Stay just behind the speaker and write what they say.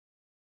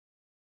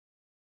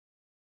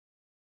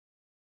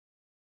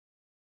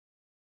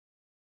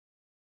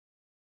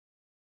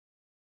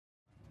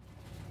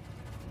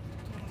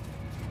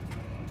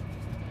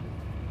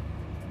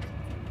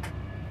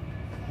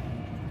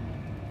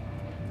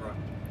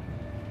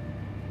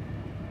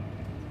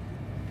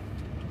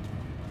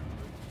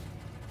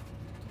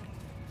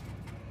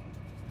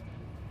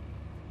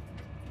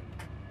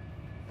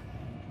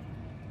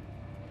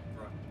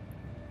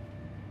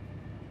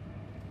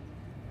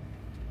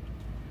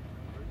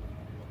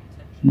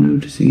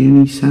noticing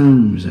any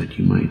sounds that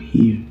you might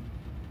hear,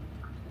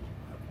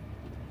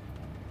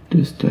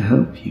 just to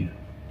help you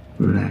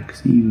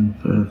relax even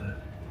further.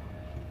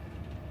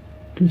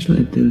 Just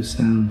let those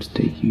sounds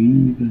take you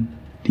even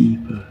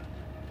deeper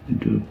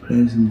into a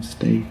pleasant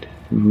state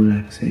of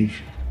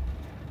relaxation,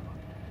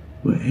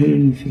 where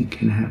anything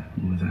can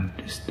happen without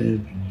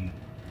disturbing you,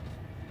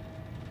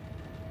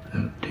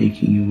 without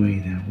taking away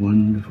that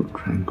wonderful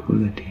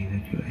tranquility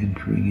that you're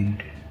entering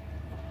into.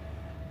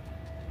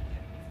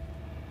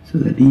 So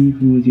that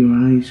even with your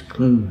eyes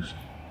closed,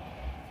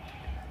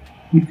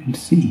 you can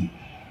see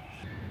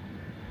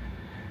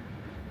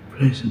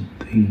pleasant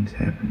things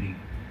happening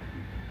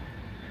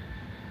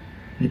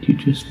that you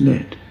just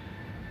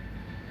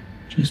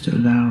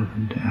allow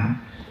them to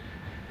happen.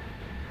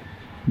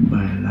 And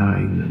by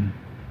allowing them,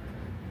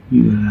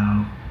 you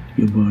allow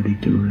your body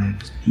to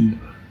relax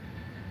deeper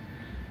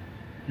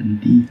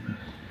and deeper.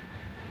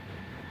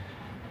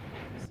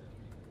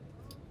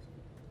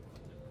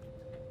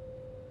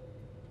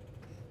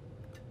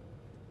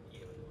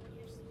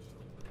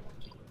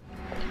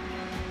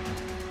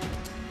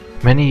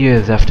 Many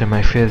years after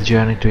my first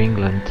journey to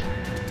England,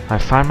 I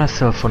found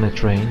myself on a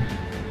train,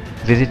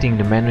 visiting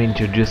the man who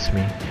introduced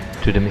me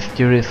to the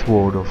mysterious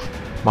world of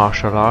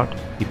martial art,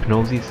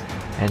 hypnosis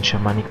and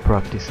shamanic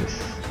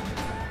practices.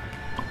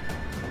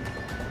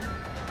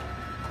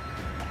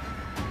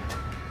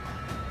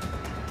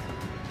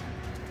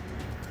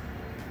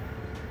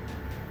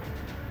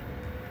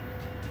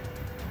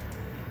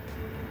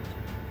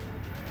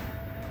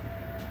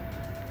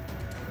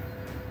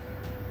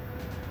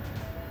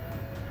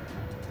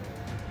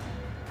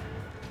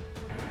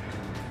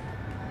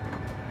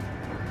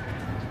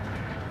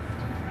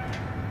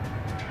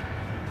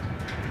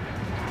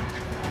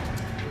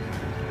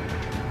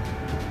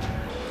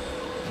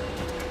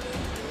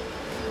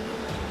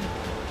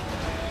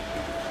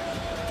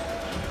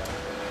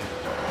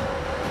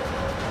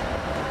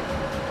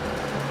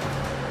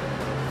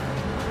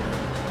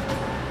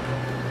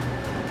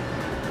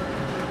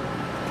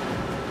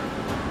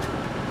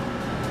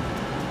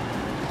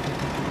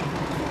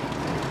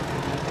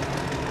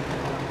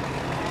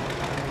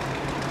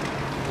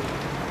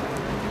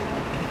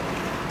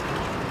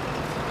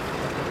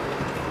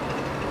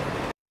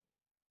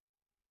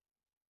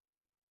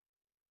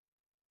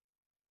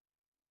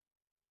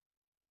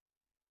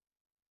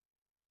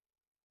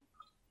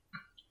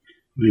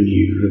 When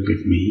you look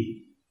at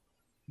me,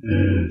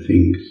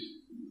 things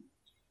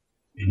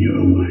in your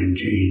own mind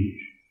change,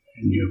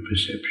 and your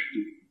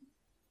perception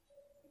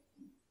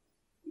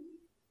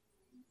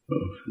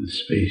of the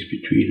space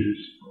between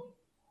us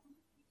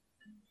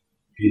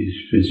is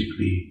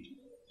physically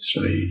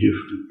slightly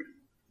different,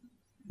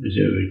 as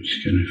though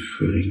it's kind of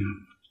filling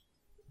up,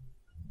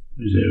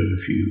 as though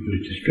if you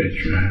were to stretch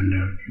your hand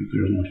out, you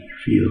could almost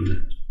feel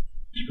the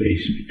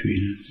space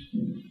between us.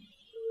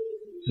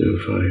 So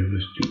if I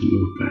was to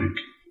move back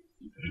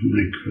a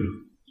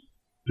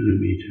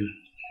micromillimeter,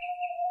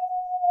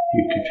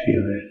 you could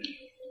feel that,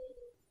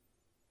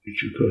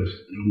 which of course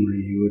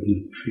normally you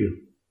wouldn't feel.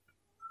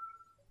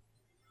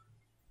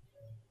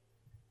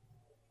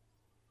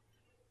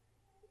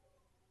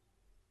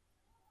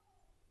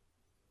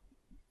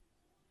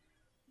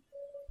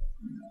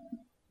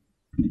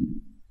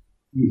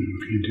 You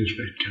can just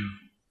let go.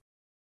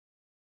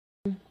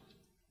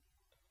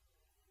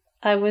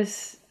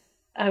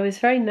 I was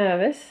very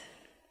nervous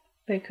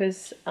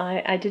because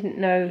I didn't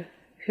know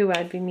who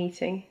I'd be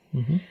meeting.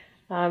 Mm-hmm.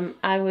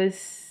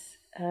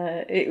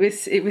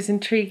 It was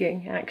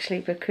intriguing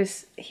actually,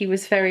 because he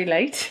was very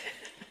late.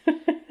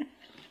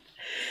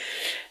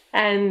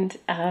 And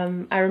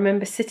I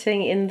remember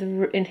sitting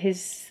in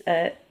his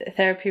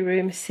therapy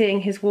room,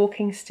 seeing his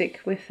walking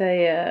stick with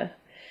a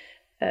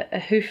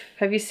hoof.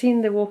 Have you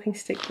seen the walking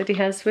stick that he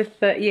has with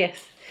the...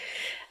 Yes.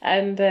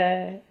 And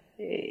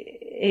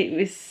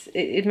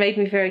it made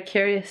me very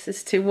curious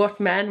as to what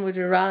man would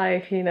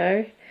arrive, you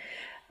know.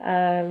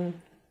 And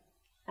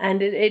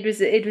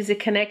it was a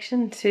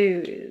connection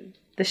to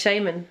the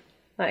shaman.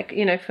 Like,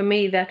 you know, for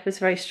me that was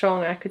very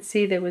strong. I could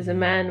see there was a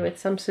man with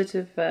some sort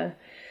of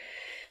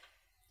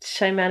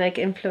shamanic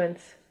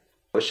influence.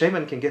 A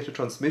shaman can get a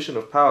transmission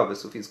of power, the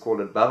Sufis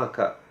call it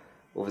baraka,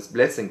 or this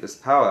blessing, this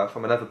power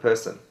from another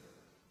person.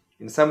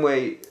 In some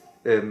way,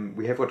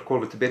 we have what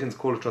the Tibetans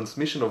call a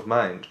transmission of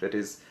mind. That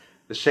is,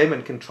 the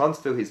shaman can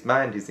transfer his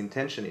mind, his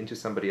intention, into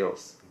somebody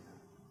else.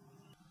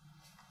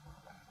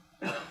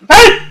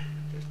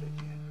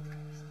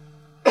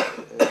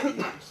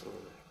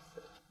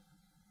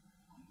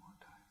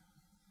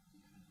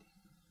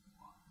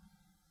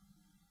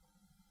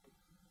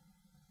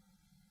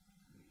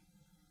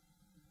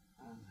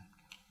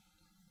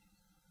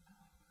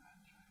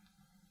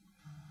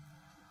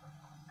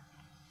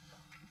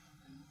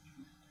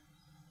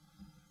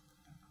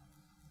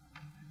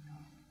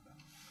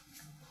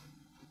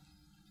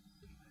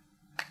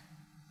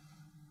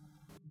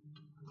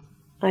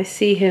 I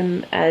see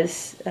him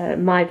as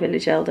my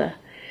village elder.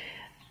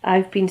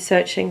 I've been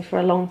searching for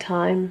a long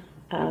time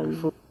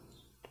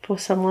for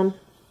someone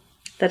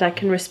that I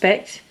can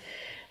respect,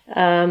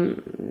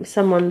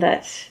 someone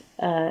that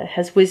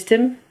has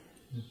wisdom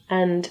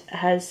and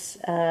has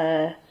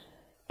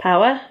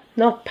power,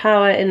 not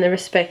power in the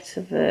respect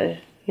of a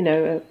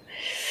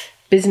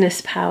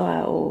business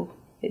power, or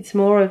it's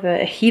more of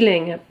a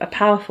healing, a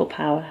powerful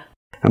power.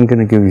 I'm going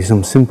to give you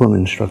some simple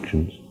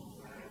instructions,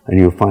 and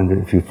you'll find that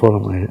if you follow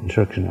my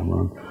instruction,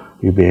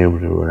 you'll be able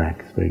to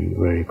relax very,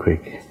 very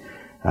quick.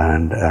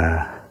 And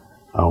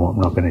I'm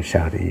not going to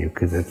shout at you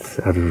because that's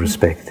out of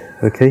respect.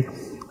 Okay?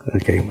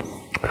 Okay.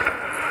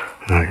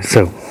 Alright,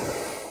 so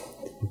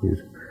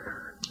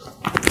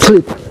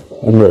sleep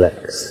and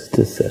relax.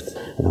 Just that.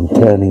 And I'm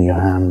turning your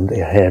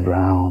head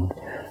round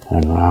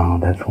and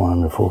round. That's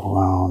wonderful.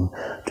 Round.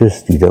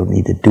 Just, you don't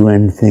need to do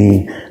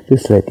anything.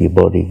 Just let your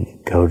body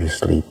go to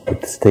sleep.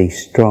 But stay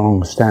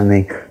strong,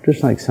 standing.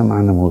 Just like some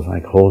animals,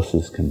 like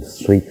horses, can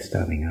sleep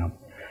standing up.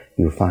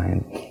 You'll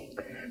find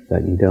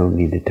that you don't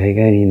need to take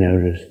any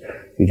notice.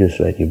 You just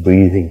let your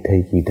breathing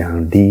take you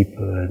down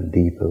deeper and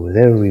deeper with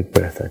every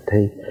breath I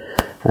take.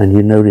 And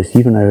you notice,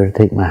 even though I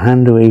take my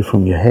hand away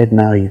from your head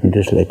now, you can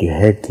just let your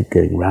head keep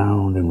going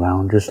round and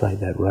round, just like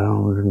that,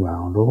 round and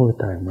round, all the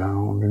time,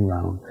 round and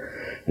round.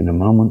 In a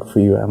moment for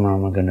you, I'm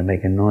going to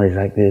make a noise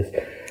like this.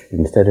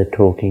 Instead of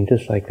talking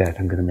just like that,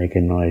 I'm going to make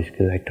a noise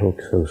because I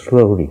talk so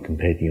slowly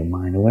compared to your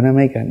mind. And when I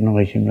make that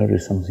noise, you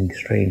notice something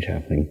strange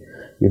happening.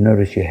 You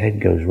notice your head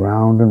goes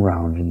round and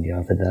round in the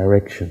other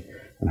direction.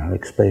 And I'll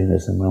explain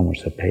this in a moment,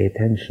 so pay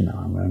attention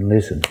now and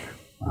listen.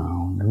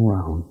 Round and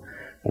round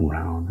and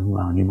round and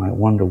round. You might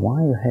wonder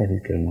why your head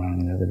is going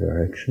round in the other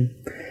direction.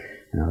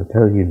 And I'll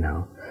tell you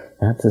now,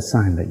 that's a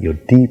sign that your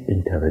deep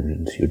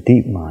intelligence, your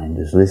deep mind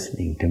is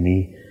listening to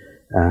me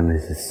and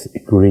is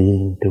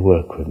agreeing to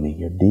work with me.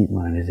 Your deep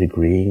mind is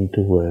agreeing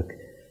to work,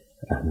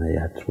 and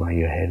that's why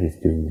your head is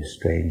doing this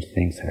strange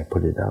thing. So I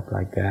put it up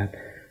like that,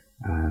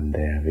 and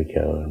there we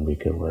go, and we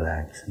can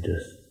relax and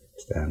just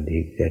stand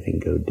here, getting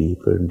go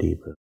deeper and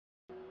deeper.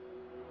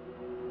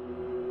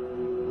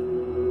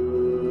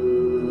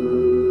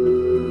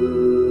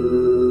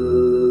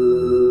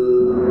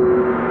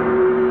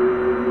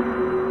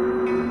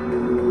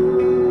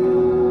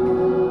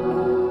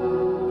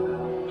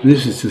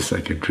 This is just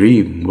like a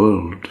dream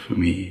world for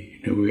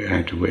me. We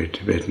had to wear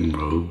Tibetan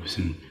robes,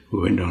 and we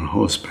went on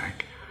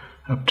horseback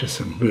up to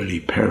some really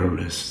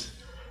perilous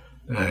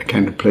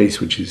kind of place,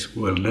 which is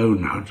well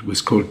known now. It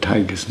was called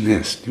Tiger's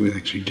Nest. It was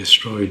actually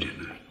destroyed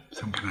in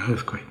some kind of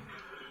earthquake,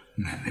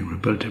 and then they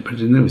rebuilt it. But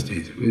in those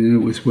days, it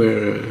was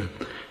where a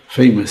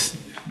famous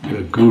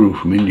guru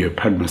from India,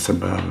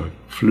 Padmasambhava,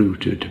 flew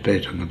to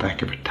Tibet on the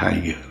back of a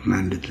tiger,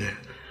 landed there,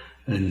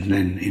 and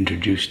then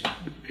introduced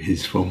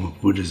his form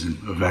of Buddhism,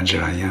 of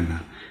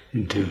Vajrayana,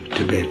 into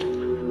Tibet.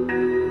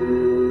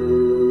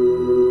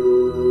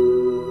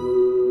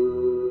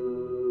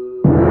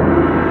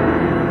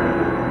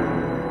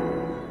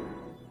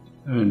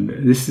 And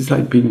this is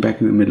like being back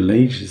in the Middle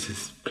Ages,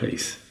 this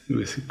place. It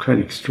was quite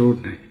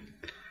extraordinary.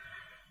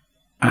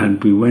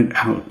 And we went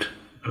out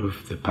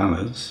of the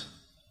palace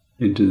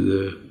into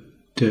the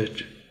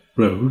dirt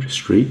road,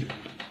 street,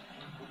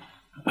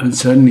 and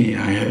suddenly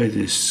I heard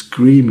this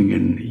screaming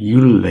and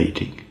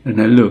ululating. And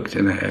I looked,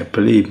 and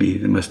believe me,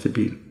 there must have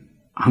been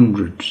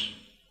hundreds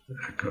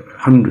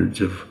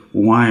of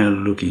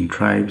wild-looking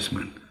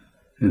tribesmen.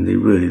 And they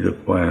really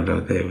looked wild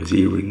out there with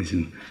earrings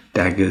and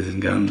daggers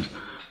and guns,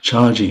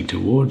 charging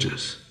towards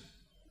us.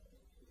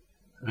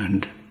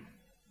 And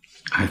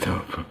I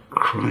thought, for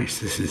Christ,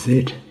 this is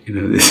it.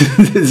 This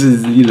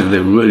is, they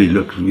really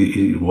looked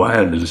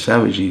wild and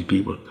savage, these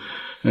people.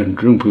 And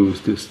Trungpa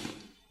was just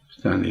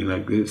standing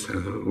like this. I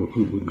thought, well,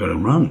 we've got to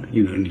run,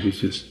 and he was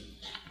just...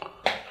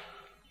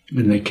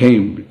 And they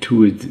came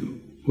towards,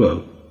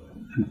 well,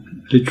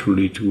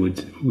 literally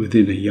towards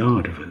within a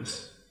yard of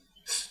us,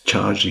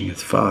 charging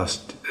as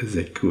fast as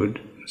they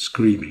could,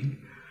 screaming.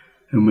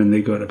 And when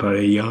they got about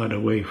a yard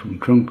away from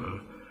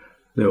Trungpa,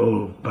 they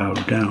all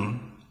bowed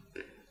down,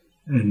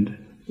 and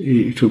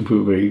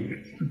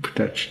Trungpa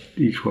touched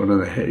each one on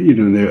the head.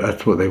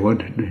 That's what they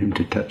wanted him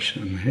to touch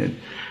on the head,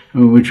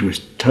 which was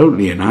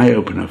totally an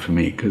eye-opener for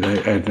me, because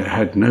I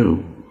had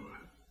no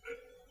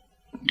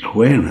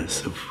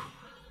awareness of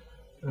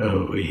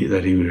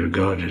that he was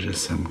regarded as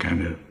some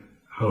kind of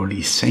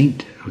holy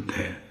saint out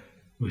there,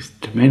 with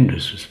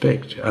tremendous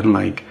respect,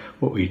 unlike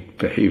what we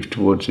behaved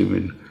towards him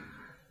in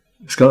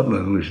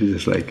Scotland, which is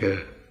just like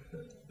a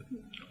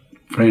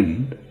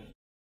friend.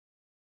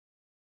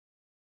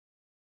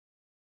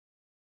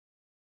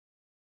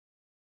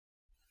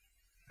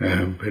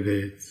 But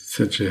it's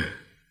such an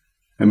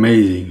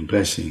amazing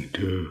blessing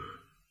to have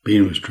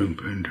been with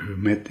Trungpa and to have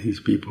met these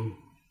people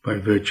by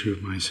virtue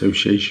of my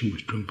association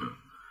with Trungpa,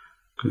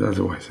 because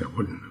otherwise I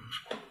wouldn't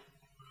have,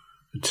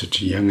 at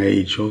such a young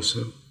age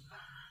also.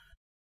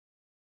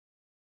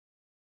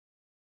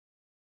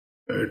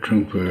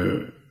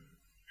 Trungpa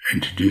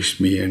introduced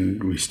me,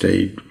 and we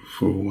stayed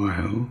for a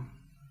while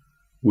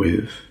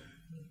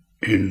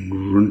in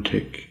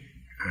Runtik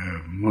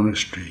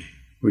monastery,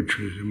 which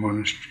was a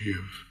monastery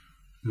of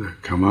the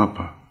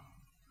Karmapa.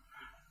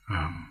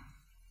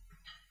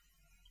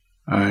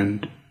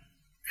 And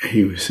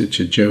he was such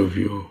a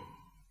jovial,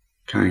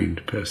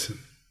 kind person.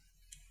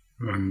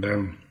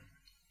 And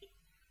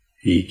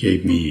he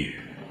gave me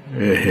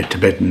a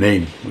Tibetan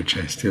name, which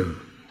I still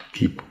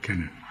keep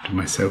kind of to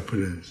myself, but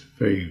it's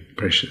very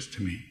precious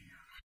to me.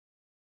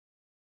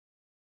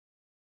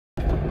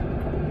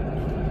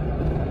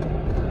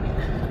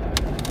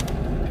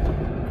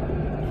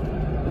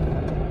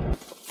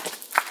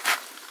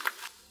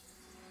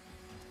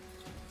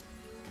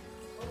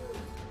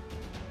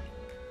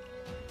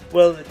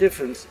 Well, the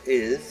difference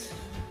is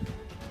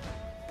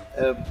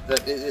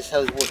that this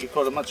has what you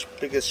call a much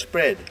bigger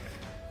spread.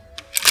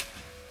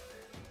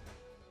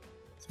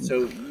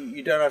 So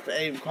you don't have to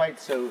aim quite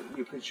so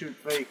you can shoot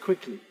very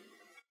quickly.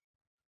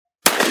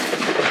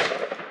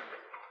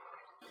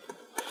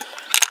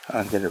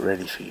 I'll get it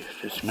ready for you.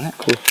 Just a minute.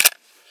 Cool.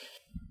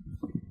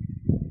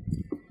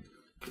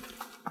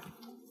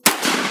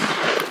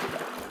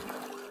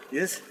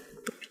 Yes?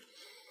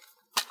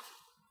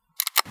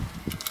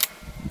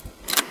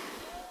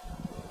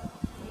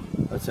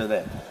 So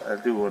there,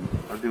 I'll do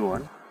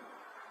one.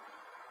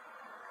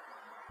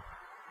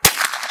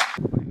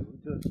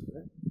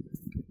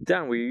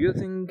 Dan, were you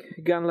using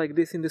a gun like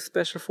this in the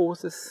special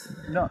forces?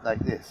 Not like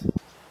this.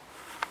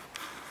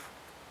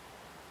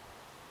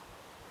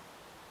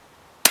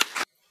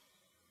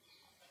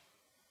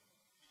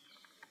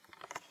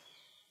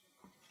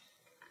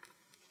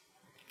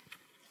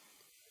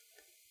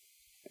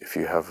 If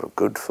you have a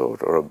good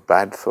thought or a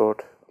bad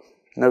thought,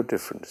 no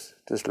difference,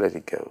 just let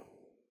it go.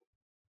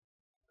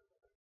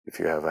 If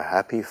you have a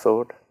happy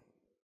thought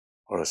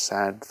or a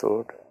sad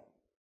thought,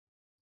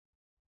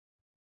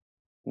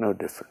 no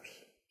difference,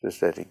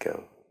 just let it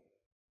go.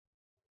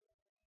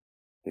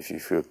 If you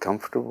feel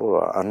comfortable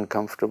or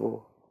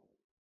uncomfortable,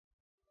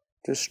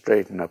 just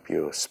straighten up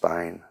your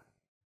spine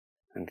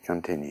and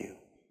continue.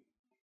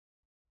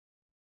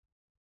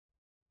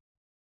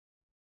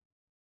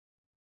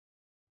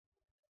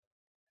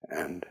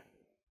 And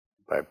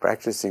by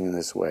practicing in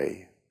this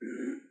way,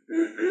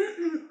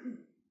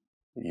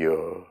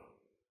 your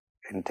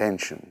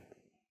intention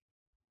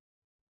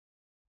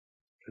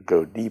to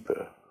go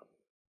deeper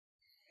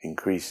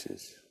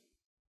increases.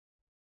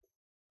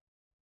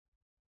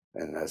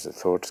 And as the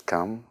thoughts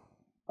come,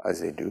 as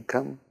they do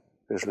come,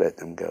 just let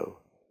them go.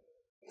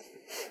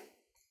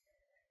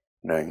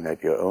 Knowing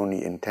that your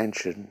only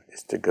intention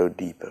is to go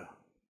deeper.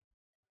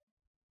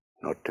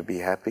 Not to be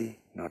happy,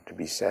 not to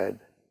be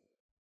sad,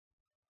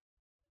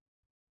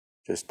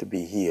 just to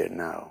be here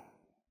now.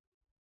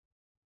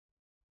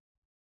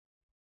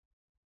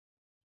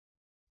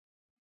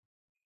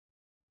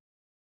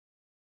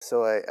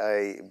 So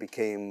I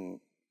became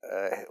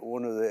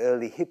one of the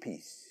early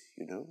hippies,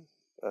 you know,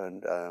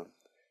 and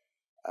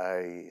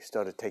I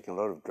started taking a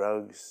lot of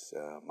drugs,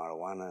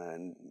 marijuana,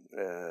 and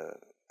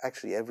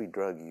actually every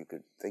drug you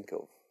could think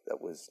of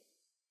that was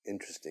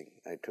interesting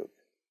I took.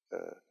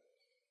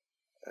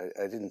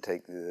 I didn't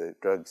take the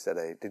drugs that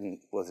I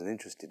wasn't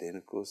interested in,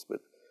 of course,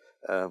 but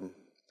and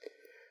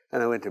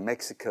I went to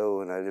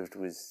Mexico and I lived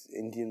with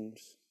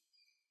Indians.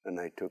 And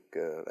I took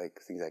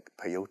like things like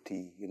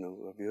peyote, you know,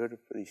 have you heard of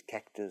these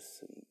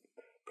cactus and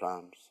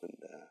plants?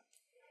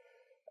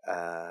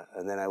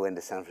 And then I went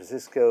to San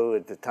Francisco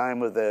at the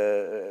time of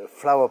the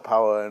flower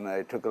power, and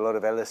I took a lot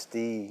of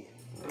LSD.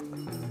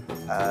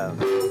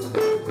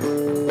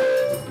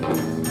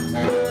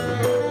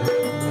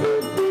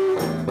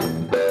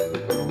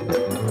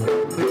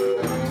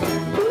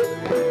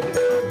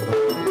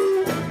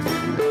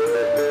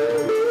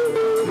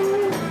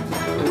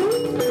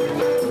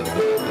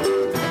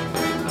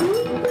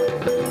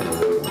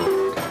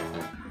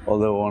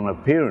 Although on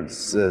appearance,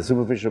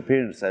 superficial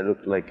appearance, I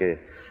looked like a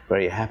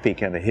very happy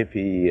kind of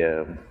hippie,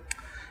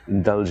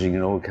 indulging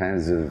in all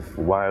kinds of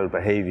wild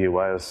behavior,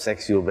 wild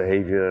sexual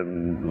behavior,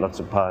 and lots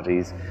of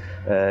parties.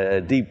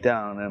 Deep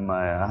down in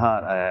my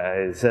heart,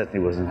 I certainly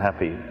wasn't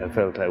happy. I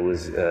felt I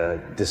was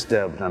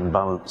disturbed and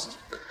unbalanced.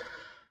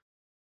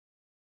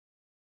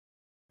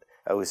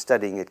 I was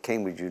studying at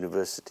Cambridge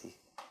University,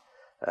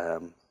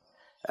 and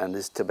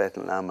this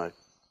Tibetan Lama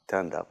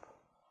turned up.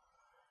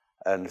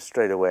 And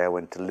straight away I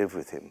went to live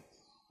with him,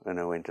 and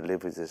I went to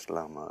live with this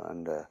Lama,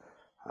 and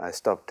I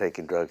stopped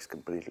taking drugs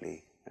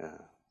completely,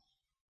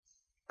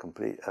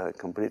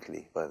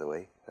 completely, by the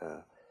way,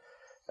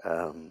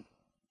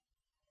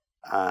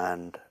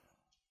 and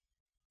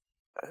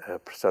I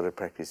started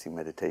practicing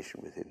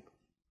meditation with him.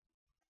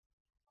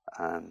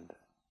 And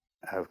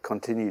I've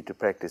continued to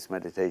practice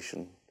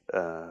meditation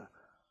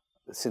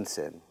since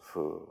then,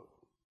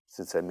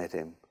 since I met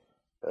him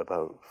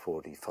about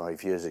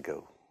 45 years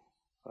ago.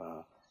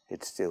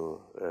 It's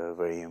still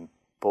very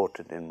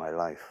important in my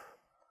life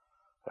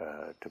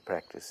to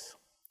practice.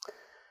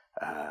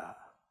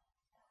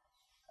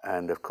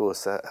 And of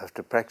course,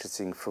 after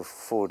practicing for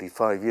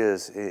 45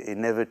 years,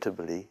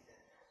 inevitably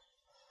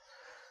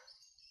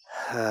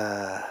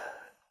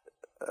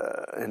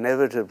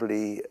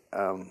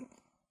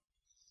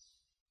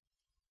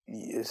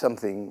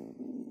something,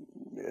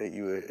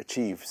 you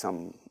achieve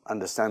some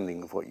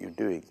understanding of what you're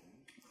doing.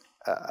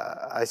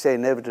 I say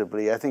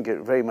inevitably, I think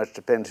it very much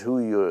depends who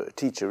your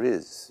teacher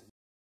is.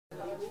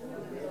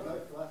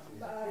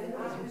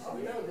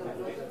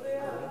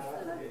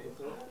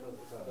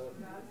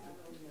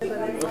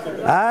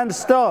 And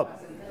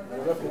stop!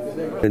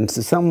 In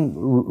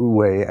some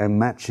way, I'm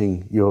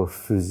matching your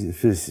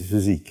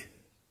physique.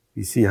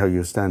 You see how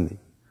you're standing.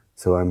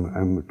 So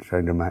I'm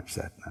trying to match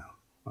that now,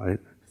 right?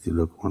 If you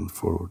look one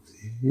forward,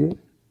 yeah,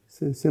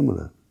 so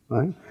similar,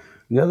 right?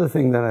 The other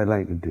thing that I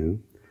like to do,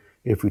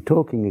 if we're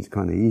talking, it's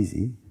kind of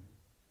easy.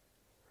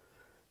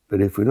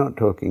 But if we're not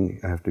talking,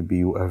 I have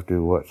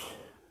to watch.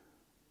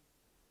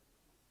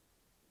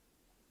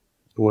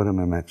 What am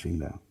I matching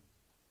now?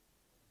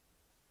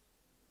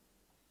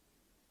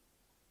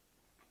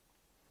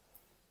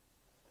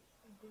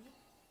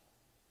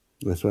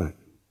 That's right.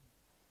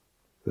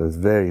 So it's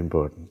very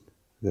important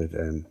that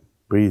I'm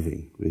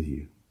breathing with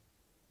you.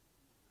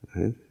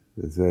 Right?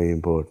 It's very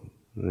important.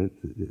 Right?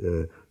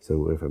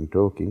 So if I'm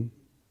talking,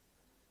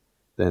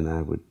 then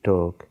I would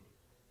talk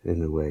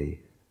in a way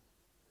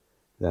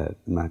that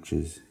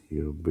matches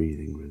your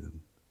breathing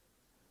rhythm.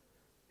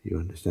 You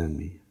understand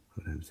me,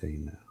 what I'm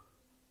saying now?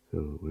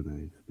 So when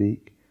I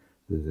speak,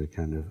 there's a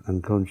kind of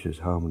unconscious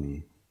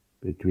harmony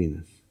between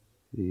us.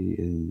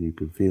 And you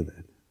can feel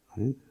that,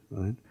 right?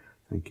 Right?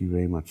 Thank you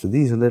very much. So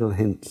these are little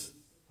hints,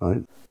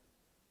 right?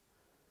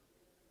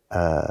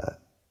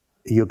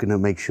 You're going to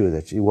make sure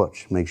that you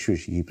watch, make sure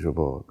she keeps her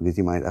ball, because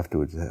you might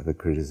afterwards have a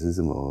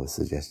criticism or a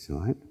suggestion,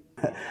 right?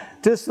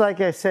 Just like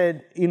I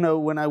said, you know,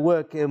 when I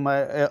work in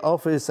my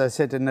office, I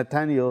said to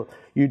Nathaniel,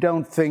 you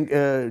don't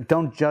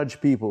don't judge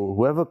people.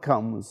 Whoever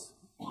comes,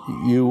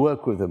 you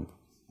work with them,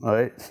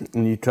 right?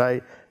 And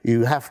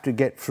you have to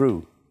get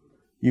through.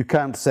 You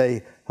can't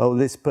say, oh,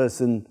 this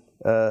person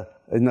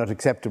is not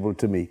acceptable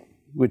to me.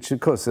 Which, of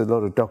course, a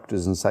lot of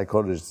doctors and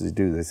psychologists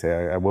do. They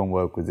say, I won't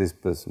work with this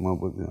person,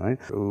 won't work with them, right?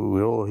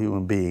 We're all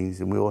human beings,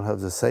 and we all have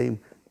the same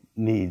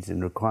needs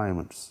and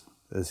requirements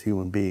as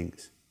human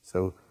beings.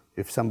 So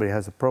if somebody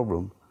has a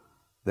problem,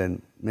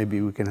 then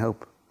maybe we can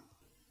help.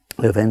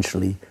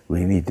 Eventually,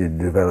 we need to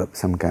develop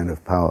some kind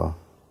of power,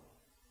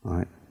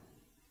 right?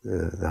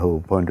 The whole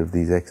point of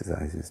these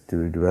exercises is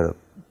to develop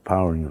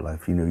power in your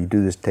life. You know, you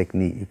do this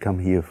technique, you come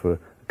here for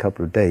a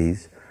couple of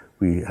days,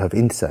 we have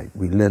insight,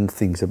 we learn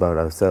things about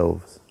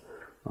ourselves,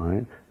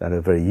 right, that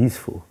are very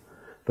useful.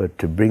 But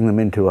to bring them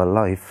into our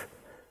life,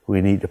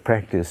 we need to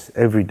practice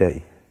every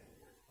day.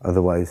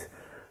 Otherwise,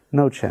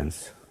 no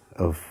chance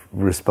of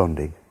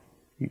responding.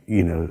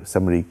 You know,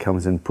 somebody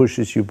comes and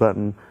pushes your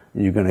button,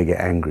 you're going to get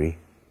angry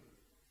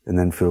and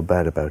then feel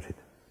bad about it.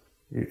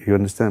 You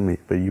understand me?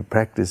 But you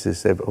practice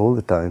this all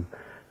the time,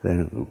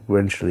 then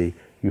eventually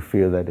you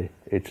feel that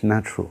it's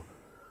natural.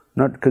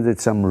 Not because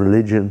it's some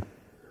religion,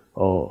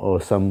 or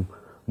some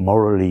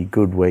morally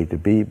good way to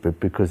be, but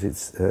because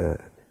it's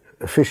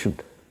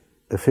efficient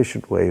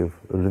way of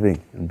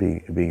living and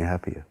being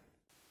happier.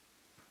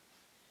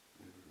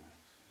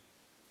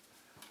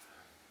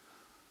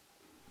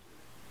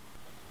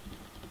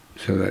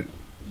 So that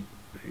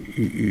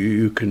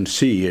you can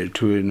see,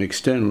 to an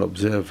external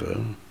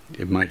observer,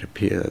 it might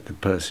appear that the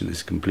person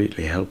is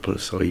completely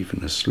helpless or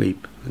even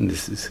asleep, and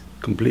this is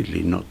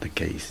completely not the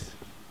case.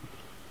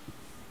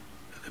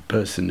 The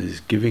person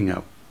is giving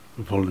up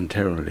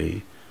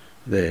voluntarily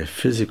their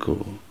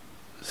physical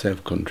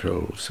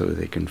self-control so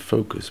they can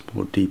focus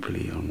more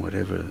deeply on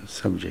whatever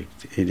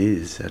subject it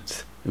is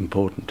that's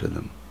important to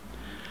them.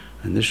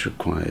 And this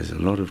requires a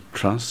lot of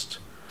trust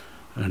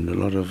and a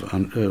lot of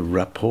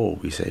rapport,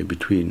 we say,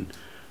 between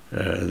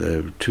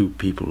the two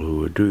people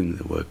who are doing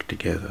the work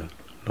together.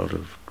 A lot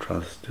of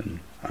trust and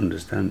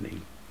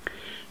understanding.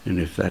 And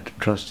if that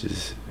trust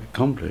is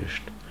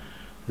accomplished,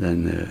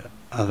 then the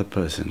other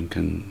person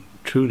can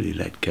truly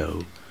let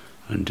go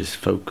and just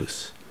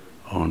focus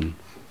on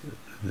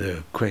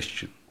the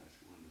question.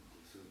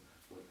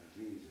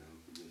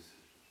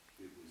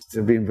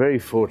 I've been very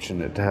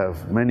fortunate to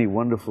have many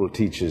wonderful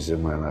teachers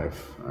in my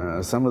life.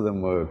 Some of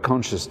them were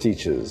conscious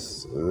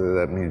teachers.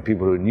 That means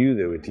people who knew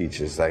they were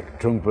teachers, like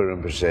Trungpa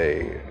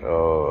Rinpoche,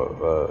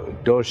 or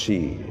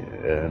Doshi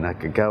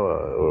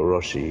Nakagawa, or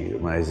Roshi,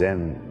 my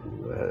Zen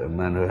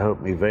man who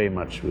helped me very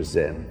much with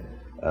Zen,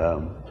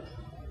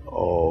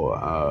 or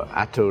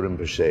Atto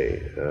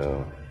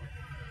Rinpoche,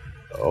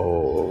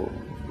 or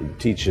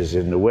teachers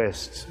in the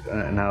West.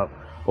 Now,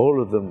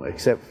 all of them,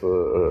 except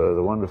for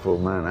the wonderful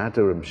man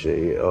Atto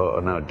Rinpoche,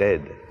 are now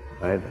dead,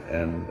 right?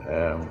 And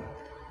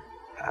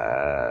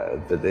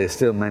but there's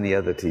still many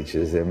other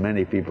teachers. There are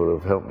many people who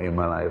have helped me in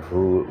my life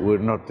who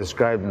would not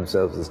describe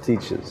themselves as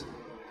teachers.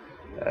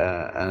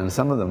 And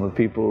some of them are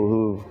people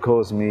who've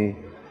caused me,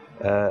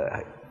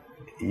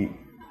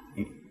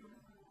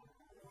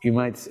 you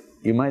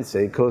might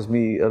say, caused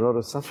me a lot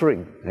of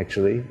suffering,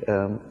 actually.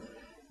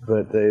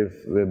 But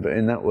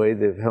in that way,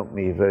 they've helped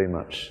me very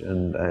much,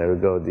 and I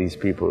regard these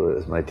people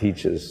as my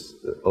teachers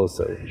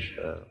also.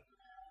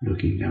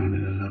 Looking down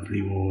at the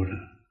lovely water,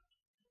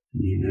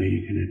 and you know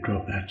you're going to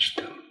drop that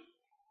stone.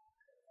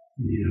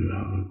 And you know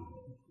how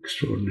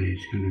extraordinary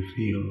it's going to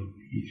feel.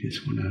 You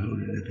just want to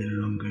hold it a bit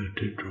longer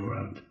to draw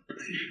out the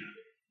pleasure.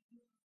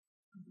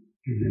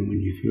 And then when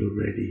you feel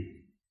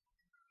ready,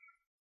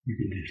 you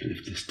can just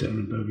lift the stone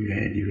above your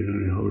head. You can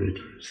only hold it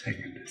for a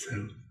second or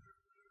so.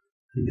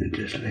 And then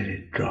just let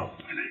it drop,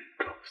 and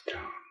it drops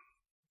down.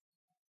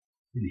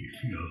 And you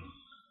feel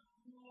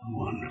a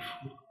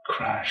wonderful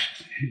crash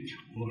as it hits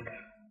the water.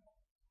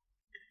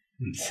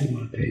 And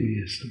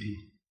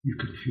simultaneously, you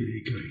can feel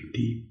it going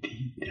deep,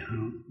 deep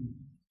down.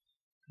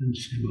 And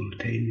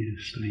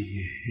simultaneously,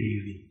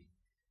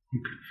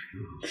 you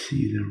can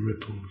see the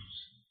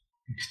ripples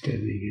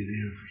extending in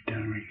every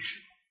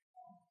direction.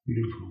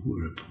 Beautiful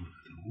ripples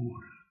of the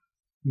water.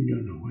 You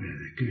don't know where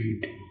they're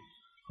going to,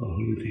 or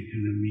who they're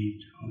going to meet,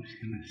 or who's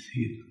going to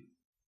see them.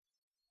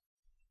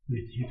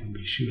 But you can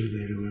be sure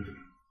that whoever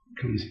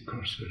comes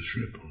across those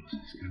ripples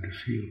is going to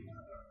feel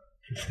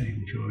the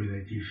same joy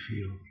that you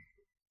feel.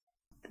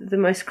 The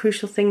most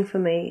crucial thing for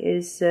me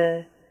is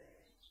that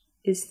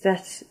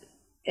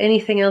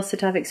anything else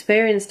that I've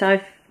experienced,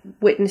 I've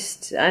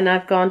witnessed, and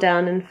I've gone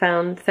down and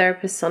found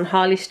therapists on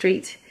Harley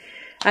Street.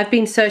 I've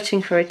been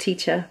searching for a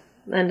teacher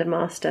and a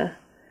master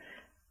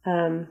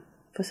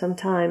for some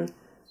time,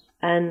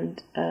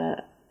 and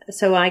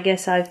so I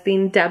guess I've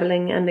been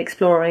dabbling and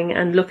exploring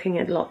and looking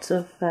at lots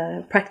of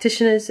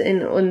practitioners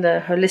on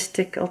the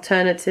holistic,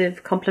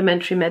 alternative,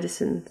 complementary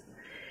medicine,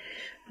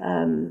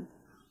 and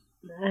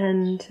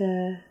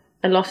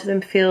a lot of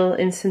them feel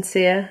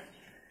insincere.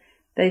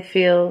 They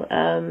feel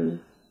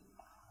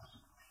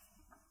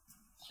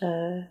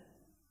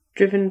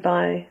driven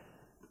by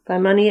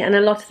money, and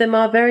a lot of them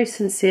are very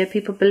sincere.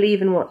 People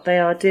believe in what they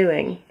are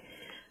doing,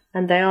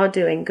 and they are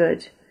doing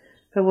good.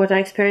 But what I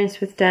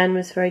experienced with Dan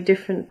was very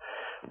different.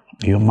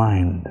 Your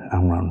mind,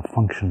 Amran,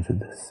 functions at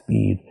the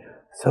speed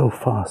so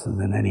faster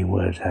than any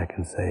words I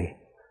can say,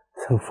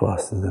 so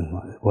faster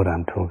than what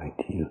I'm talking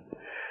to you,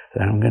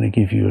 that I'm going to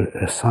give you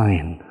a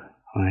sign,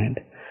 right,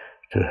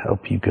 to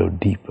help you go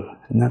deeper.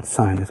 And that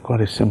sign is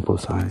quite a simple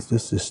sign. It's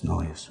just this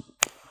noise.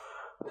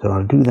 So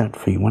I'll do that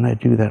for you. When I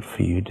do that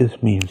for you, it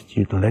just means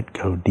you to let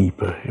go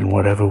deeper in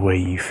whatever way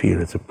you feel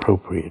is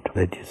appropriate.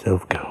 Let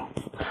yourself go.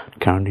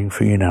 Counting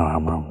for you now,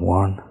 Amram.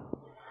 1,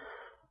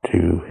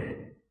 2,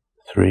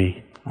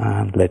 3,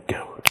 and let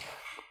go.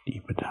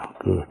 Deeper down.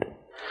 Good.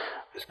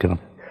 Just gonna,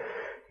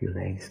 your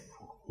legs,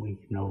 weak,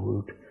 no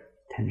root,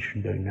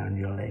 tension going down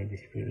your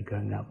legs. You feel it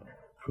going up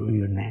through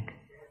your neck.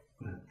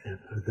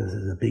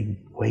 There's a big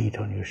weight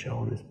on your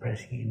shoulders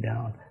pressing you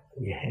down,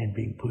 your head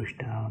being pushed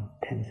down,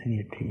 tensing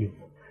your teeth.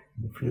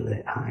 You feel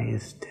the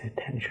eyes,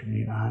 tension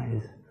in your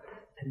eyes,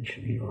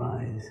 tension in your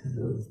eyes.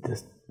 There's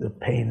just the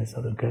pain is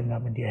sort of going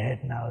up into your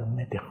head now.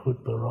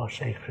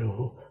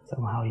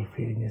 Somehow you're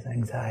feeling this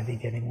anxiety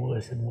getting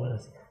worse and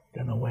worse. You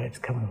don't know where it's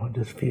coming from.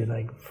 Just feel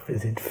like,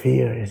 is it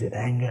fear? Is it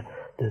anger?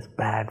 This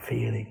bad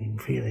feeling. You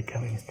feel it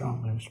coming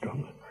stronger and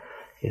stronger.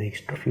 You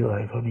feel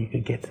like if only you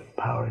could get some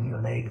power in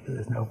your legs, but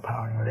there's no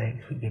power in your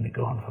legs. We're going to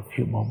go on for a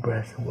few more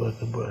breaths and work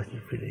the breath.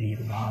 You feel it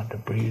even hard to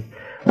breathe.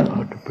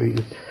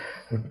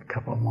 A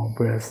couple more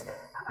breaths,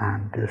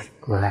 and just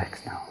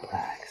relax now.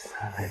 Relax.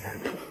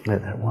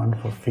 Let that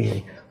wonderful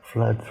feeling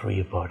flood through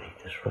your body.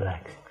 Just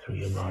relax through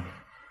your body.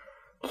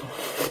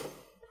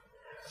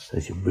 So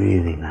as you're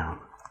breathing now,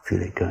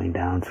 feel it going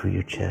down through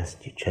your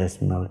chest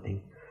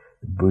melting.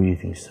 The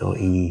breathing is so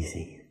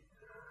easy.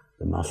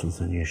 The muscles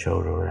in your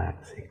shoulder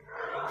relaxing.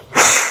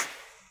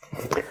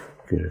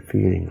 Feel a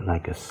feeling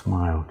like a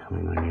smile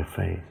coming on your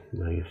face, as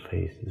though your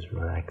face is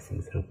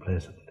relaxing so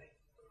pleasantly.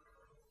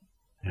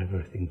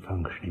 Everything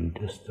functioning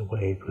just the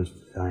way it was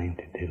designed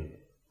to do.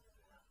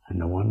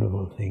 And the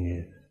wonderful thing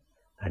is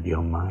that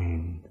your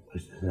mind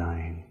was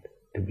designed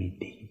to be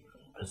deep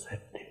and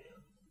perceptive.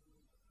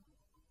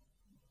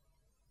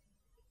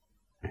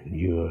 And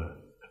you're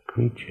a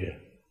creature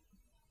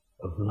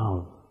of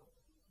love.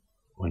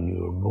 When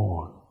you were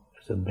born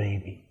as a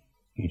baby,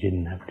 you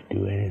didn't have to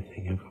do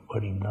anything.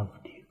 Everybody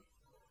loved you.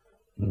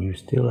 And you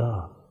still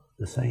are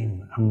the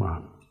same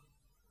Amran,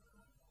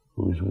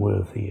 who is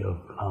worthy of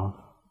love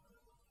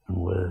and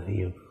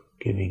worthy of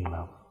giving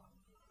love,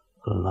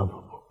 a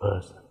lovable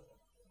person.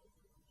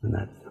 And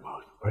that's the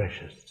most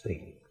precious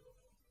thing.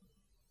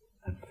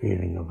 That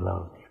feeling of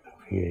love you can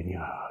feel in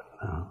your heart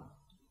now.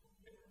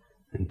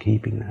 And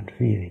keeping that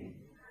feeling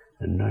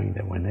and knowing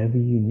that whenever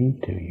you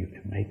need to, you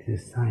can make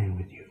this sign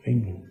with your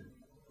fingers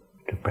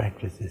to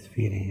practice this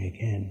feeling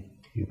again.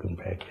 You can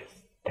practice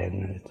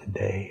 10 minutes a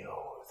day,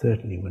 or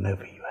certainly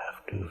whenever you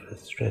have to for a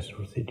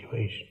stressful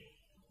situation.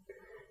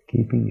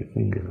 Keeping your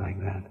fingers like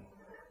that,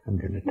 I'm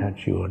going to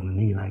touch you on the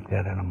knee like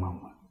that in a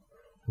moment.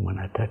 And when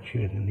I touch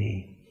you in the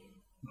knee,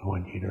 I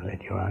want you to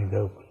let your eyes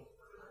open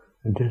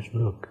and just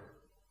look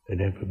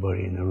at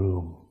everybody in the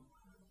room.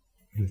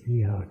 You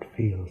see how it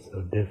feels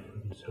so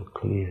different, so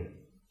clear,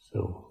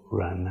 so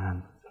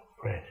Ranan, so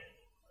fresh.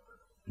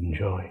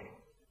 Enjoy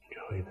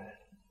that.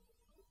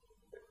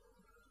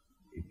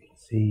 You can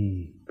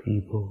see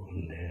people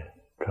and their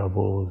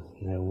troubles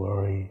and their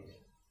worries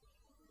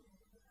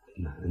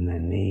and their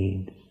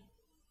needs,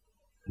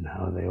 and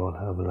how they all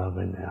have love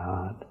in their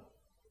heart,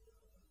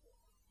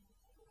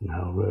 and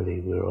how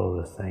really we're all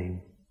the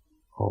same.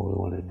 All we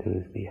want to do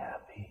is be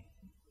happy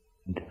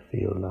to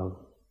feel love.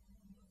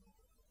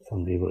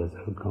 Some people are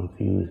so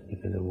confused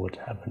because of what's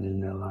happened in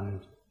their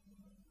lives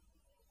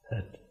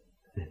that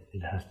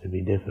it has to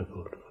be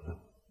difficult for them.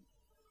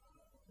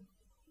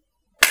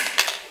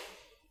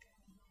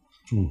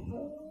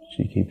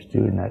 She keeps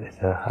doing that. It's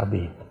her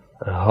hobby.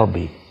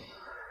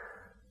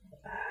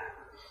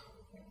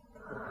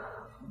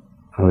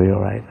 Are we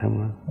all right,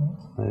 Emma?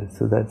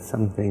 So that's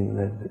something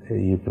that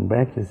you can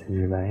practice if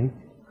you like,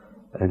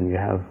 and you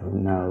have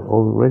now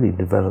already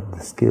developed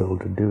the skill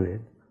to do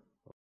it.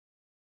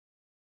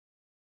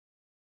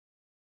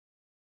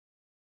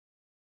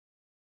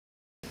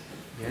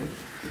 Yeah.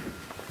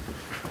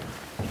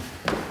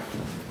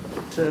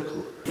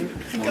 Circle.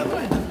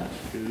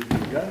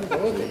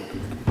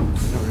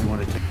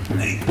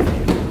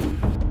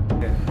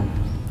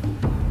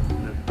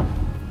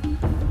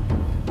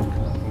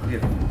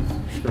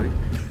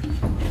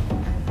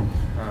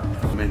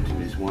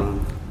 Momentum is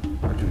one.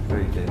 I do it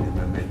very daily.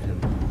 Momentum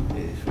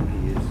is when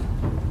he is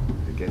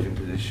to get in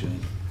position,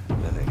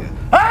 then I go.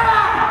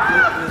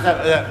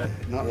 Ah!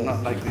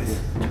 Not like this.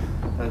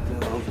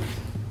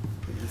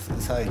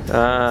 This side.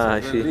 Ah,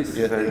 I see. This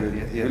is very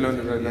good. You learn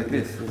it like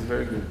this. It's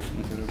very good.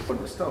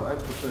 Stop. I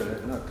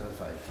prefer not to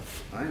fight.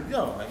 Right?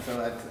 No,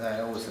 I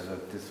always say,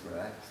 look, just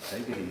relax,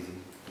 take it easy.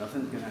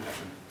 Nothing's going to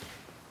happen.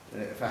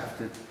 If I have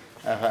to,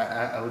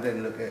 I would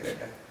then look at it.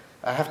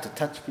 I have to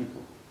touch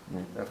people.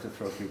 I have to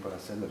throw people. I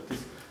say, look,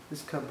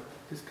 this come,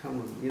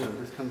 you know,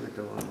 this comes at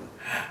the one.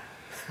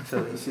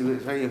 So you see,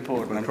 it's very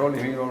important.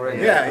 Controlling him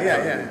already.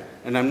 Yeah.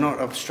 And I'm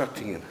not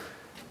obstructing him.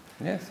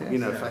 Yes. You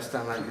know, if I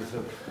stand like this,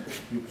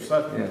 you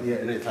start,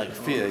 and it's like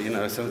fear, you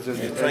know. So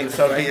you're trying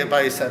to be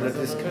by yourself. Look,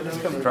 this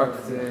comes.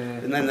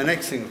 And then the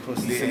next thing, of course,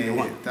 is the thing you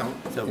want.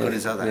 So good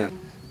as other.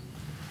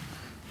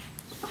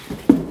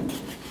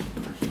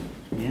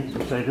 Yeah.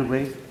 So straight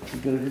away,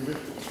 go to the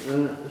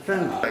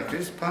front like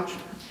this. Punch.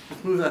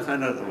 Move that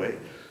hand out of the way.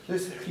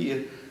 This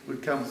here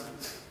would come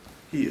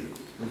here.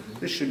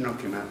 This should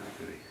knock him out.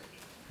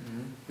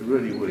 It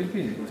really would.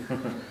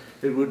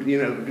 It would,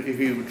 you know, if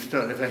he would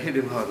start, if I hit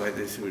him hard like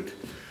this, it would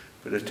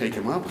better take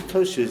him up,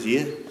 close to his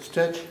ear,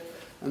 stretch,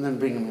 and then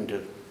bring him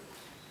into.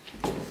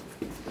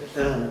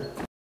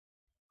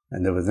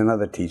 And there was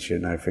another teacher,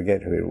 and I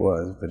forget who it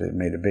was, but it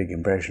made a big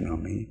impression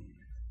on me.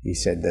 He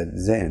said that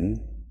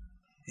Zen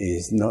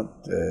is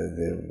not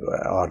the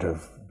art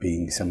of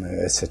being some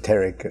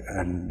esoteric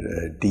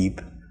and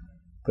deep,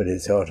 but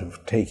it's art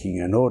of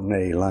taking an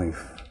ordinary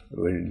life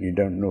where you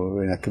don't know,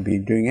 and that could be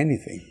doing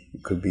anything.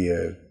 It could be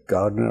a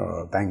gardener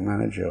or a bank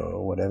manager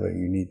or whatever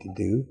you need to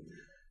do,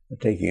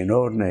 taking an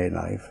ordinary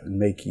life and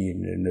making it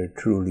into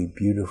a truly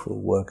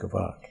beautiful work of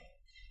art.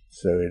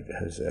 So it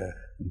has,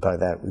 by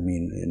that we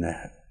mean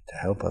to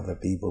help other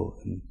people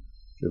and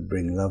to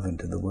bring love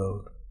into the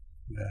world.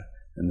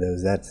 And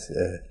that's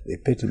the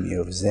epitome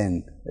of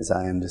Zen as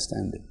I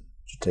understand it,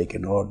 to take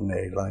an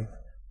ordinary life,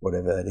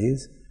 whatever that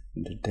is,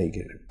 and to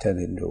turn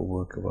it into a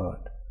work of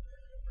art.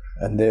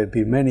 And there have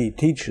been many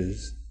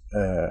teachers,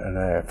 and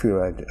I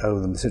feel I owe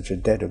them such a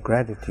debt of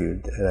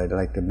gratitude that I'd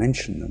like to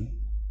mention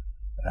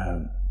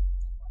them.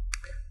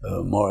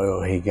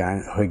 Moro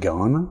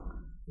Higana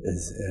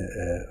is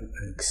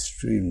an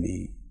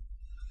extremely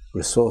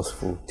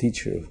resourceful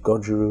teacher of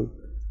Goju,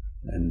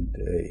 and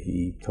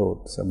he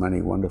taught so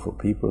many wonderful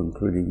people,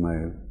 including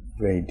my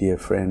very dear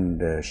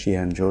friend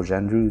Shihan George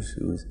Andrews,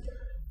 who has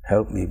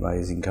helped me by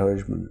his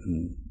encouragement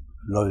and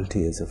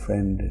loyalty as a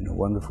friend in a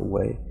wonderful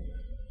way.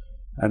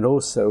 And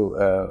also,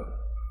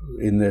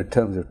 in the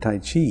terms of Tai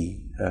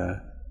Chi,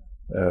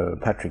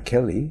 Patrick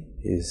Kelly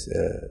is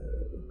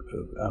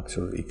an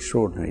absolutely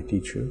extraordinary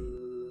teacher.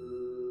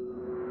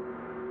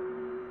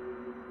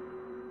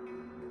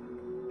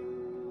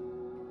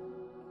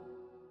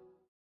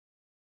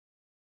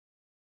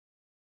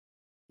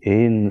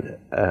 In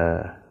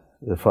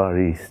the Far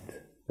East,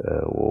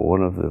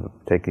 one of the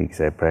techniques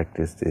I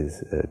practiced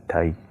is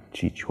Tai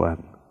Chi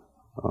Chuan,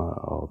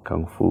 or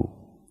Kung Fu.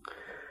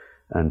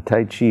 And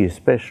Tai Chi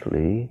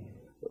especially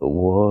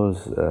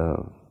was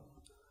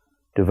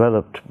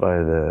developed by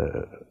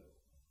the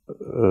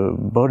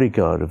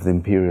bodyguard of the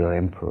imperial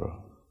emperor.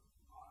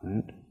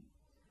 Right?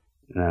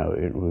 Now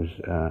it was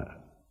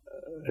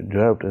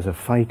developed as a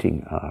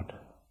fighting art,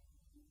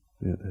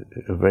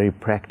 a very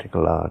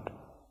practical art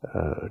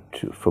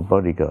for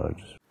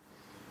bodyguards.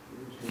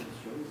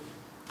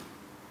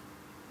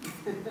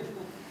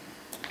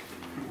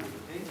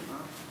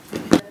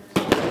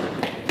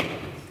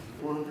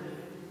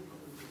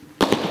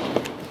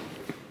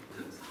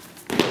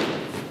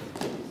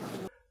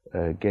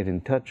 Get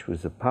in touch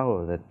with the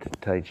power that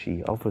Tai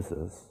Chi offers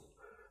us,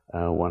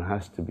 one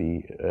has to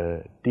be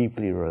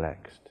deeply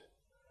relaxed.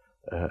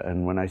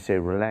 And when I say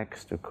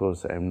relaxed, of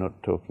course, I'm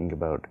not talking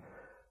about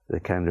the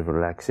kind of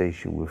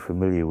relaxation we're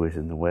familiar with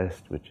in the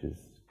West, which is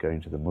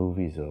going to the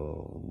movies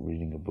or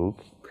reading a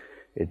book.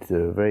 It's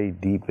a very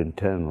deep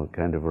internal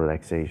kind of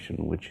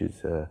relaxation, which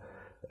is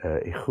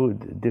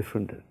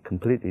different,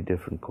 completely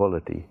different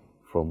quality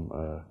from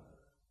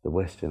the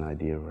Western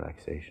idea of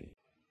relaxation.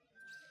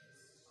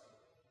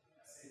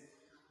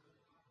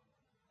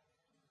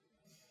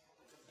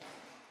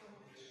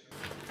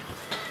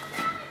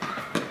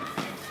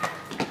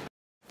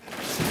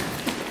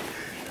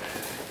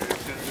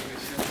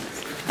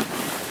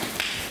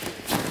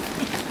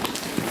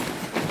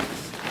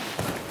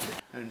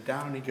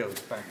 down he goes,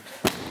 bang.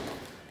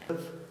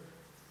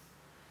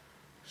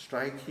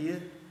 Strike here,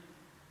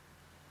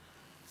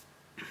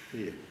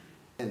 here,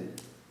 in,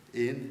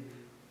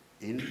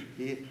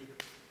 here,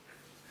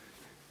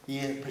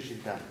 here, push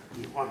it down,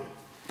 here, one,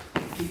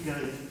 keep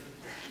going.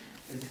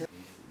 Until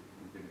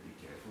we're going to be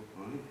careful,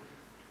 right?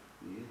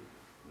 Here,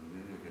 and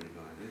then we're going to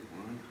go like this,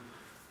 one.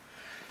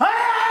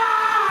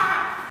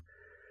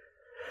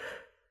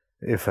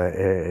 If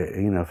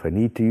if I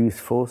need to use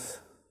force,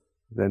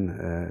 then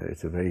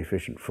it's a very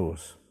efficient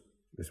force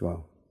as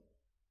well.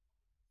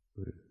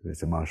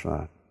 It's a martial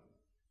art.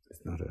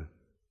 It's not a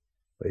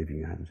waving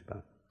your hands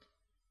about.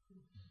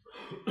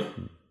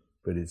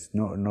 But it's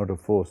not a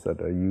force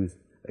that I use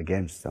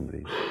against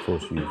somebody. It's a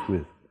force used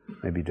with,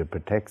 maybe to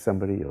protect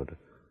somebody or to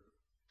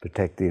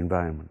protect the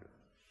environment.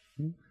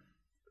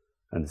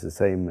 And it's the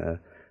same.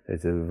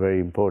 It's a very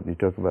important.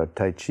 You talk about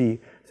Tai Chi.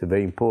 It's a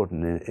very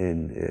important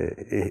in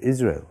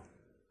Israel,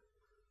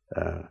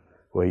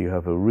 where you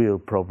have a real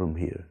problem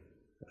here,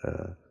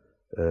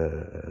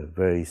 a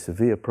very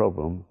severe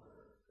problem.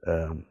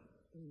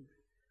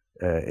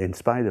 In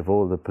spite of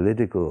all the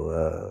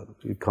political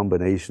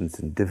combinations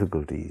and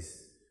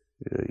difficulties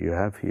you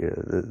have here,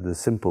 the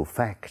simple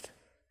fact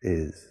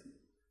is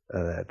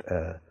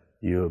that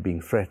you are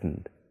being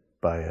threatened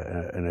by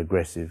an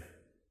aggressive,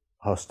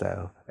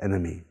 hostile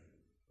enemy,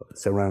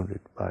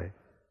 surrounded by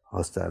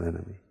hostile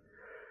enemy.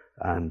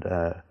 And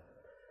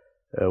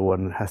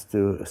one has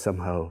to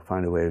somehow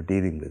find a way of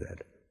dealing with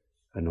that,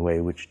 in a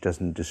way which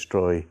doesn't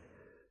destroy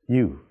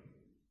you,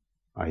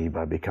 i.e.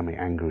 by becoming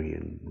angry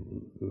and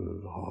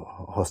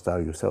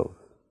hostile yourself.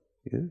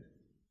 Yes?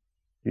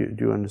 Do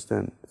you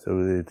understand? So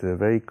it's a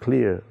very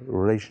clear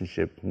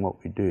relationship in what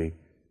we're doing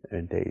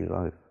in daily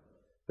life.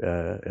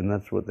 And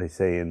that's what they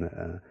say in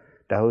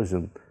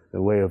Taoism,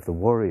 the way of the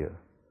warrior.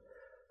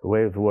 The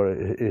way of the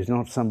warrior is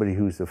not somebody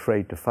who's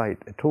afraid to fight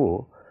at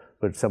all,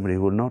 but somebody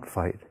who will not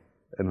fight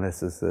unless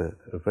there's a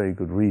very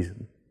good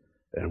reason.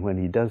 And when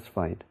he does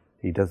fight,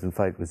 he doesn't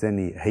fight with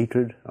any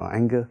hatred or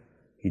anger.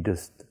 He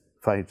just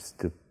fights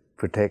to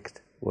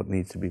protect what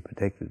needs to be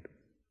protected,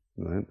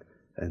 right?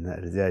 And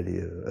that is the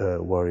idea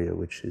of warrior,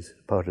 which is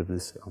part of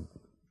this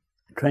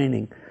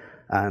training,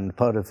 and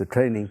part of the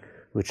training,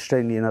 which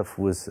strangely enough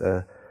was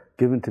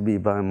given to me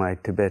by my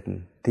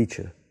Tibetan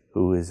teacher,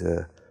 who is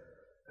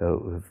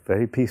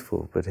very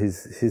peaceful, but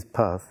his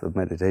path of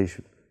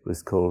meditation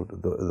was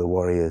called the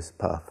warrior's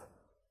path.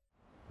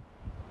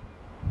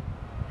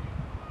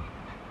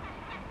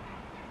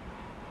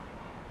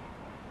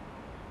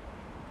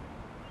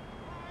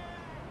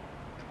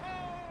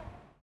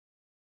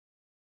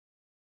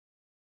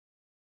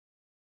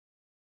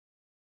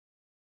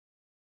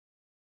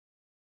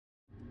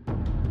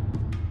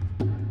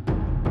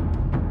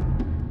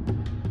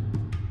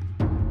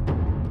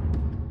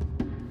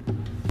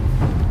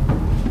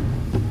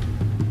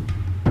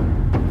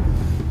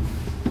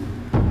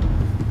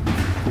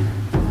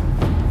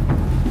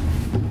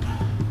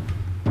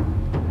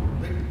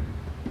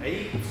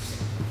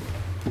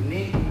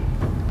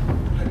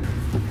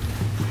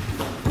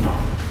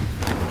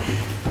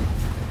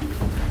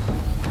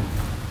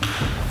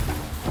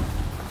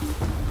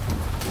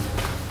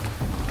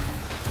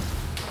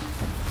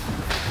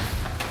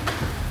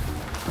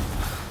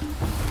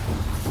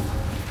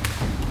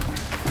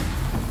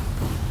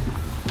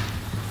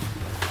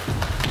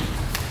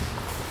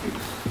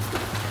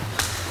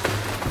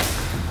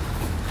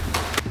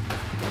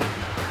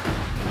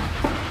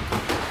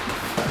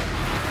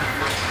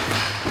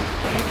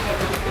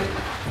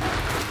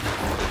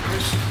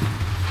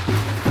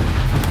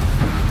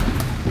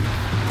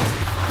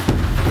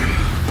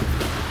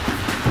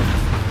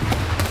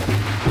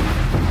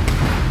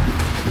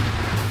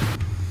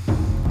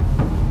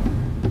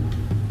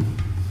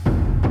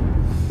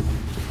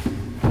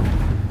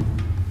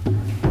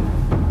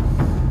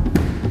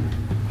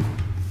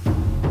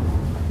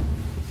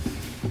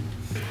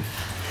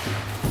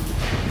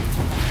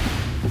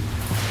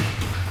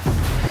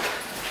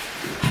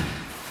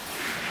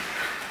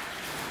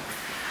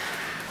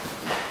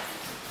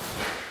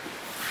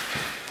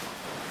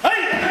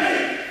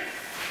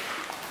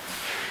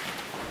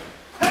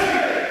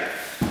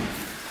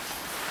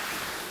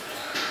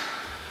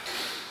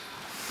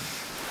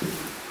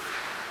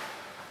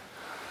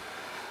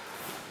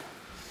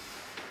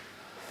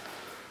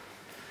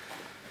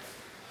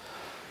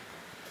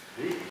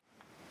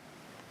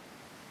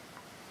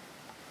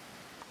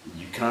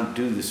 You can't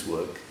do this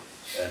work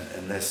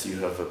unless you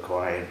have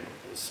acquired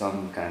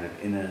some kind of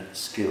inner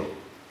skill.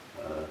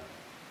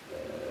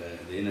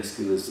 The inner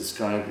skill is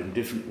described in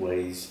different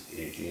ways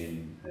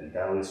in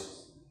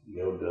Taoist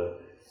yoga.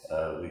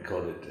 We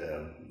call it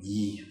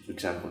yi, for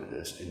example,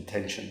 as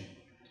intention,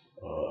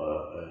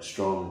 or a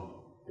strong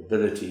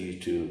ability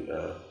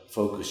to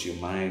focus your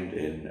mind.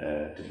 In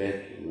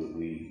Tibet,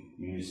 we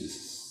use this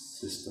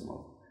system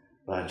of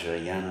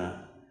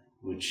Vajrayana,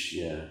 which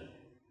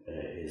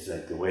is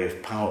like the way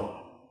of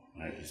power,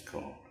 right? It's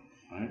called,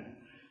 right?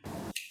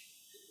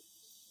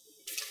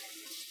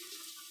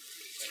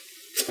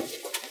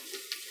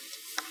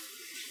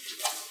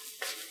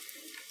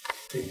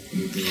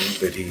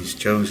 But he's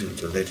chosen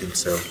to let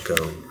himself go,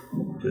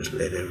 just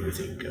let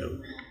everything go.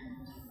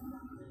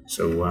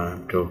 So while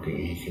I'm talking,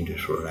 he can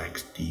just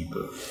relax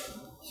deeper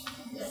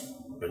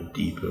and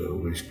deeper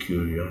with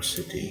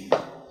curiosity,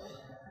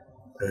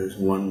 as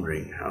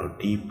wondering how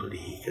deeply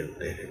he can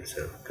let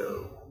himself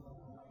go.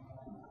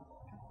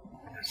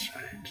 That's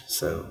right.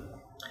 So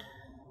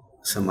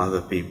some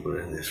other people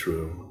in this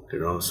room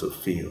can also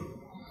feel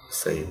the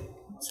same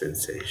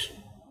sensation.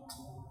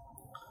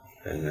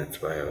 And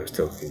that's why I was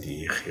talking to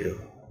Yechiel.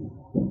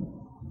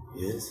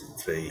 Yes,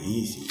 it's very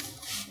easy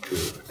to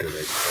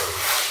let go.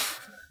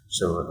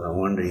 So I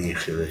wonder,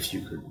 Yechiel, if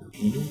you could,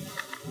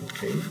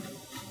 okay,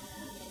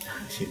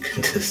 you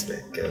can just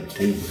let go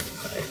too.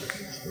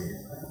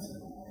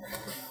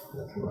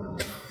 That's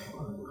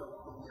wonderful.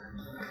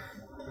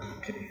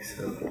 Okay,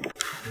 so,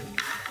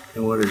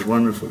 and what is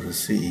wonderful to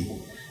see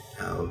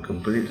how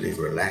completely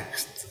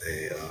relaxed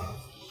they are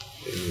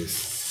in this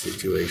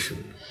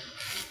situation.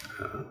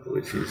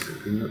 Which is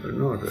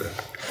not a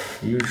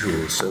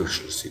usual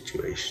social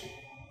situation.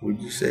 Would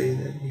you say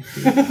that?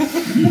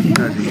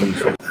 Not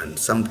usual. And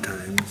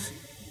sometimes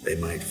they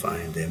might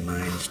find their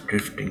minds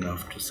drifting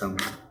off to some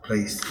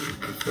place they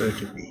prefer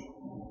to be.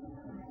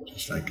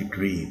 Just like a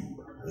dream,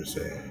 as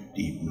their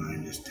deep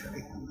mind is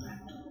telling them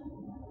that.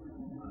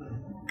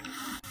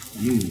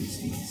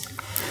 Use these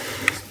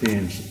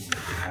experiences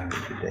that you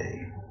have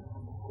today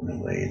in a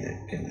way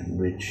that can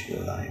enrich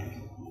your life.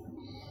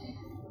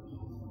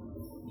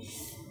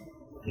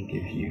 And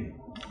give you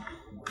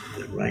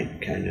the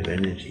right kind of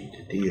energy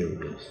to deal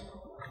with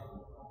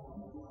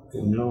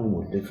the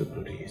normal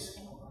difficulties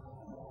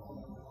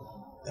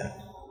that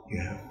you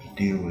have to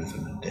deal with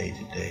on a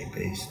day-to-day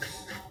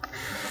basis.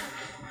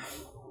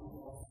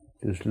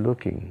 Just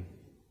looking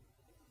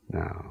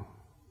now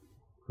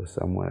for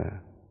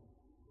somewhere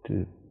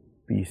to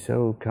be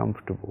so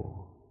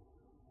comfortable.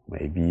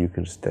 Maybe you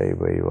can stay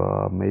where you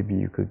are, maybe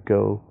you could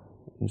go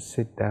and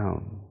sit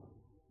down.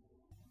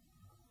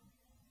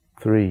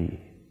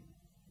 3.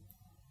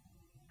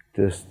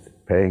 Just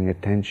paying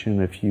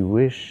attention if you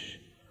wish,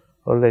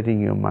 or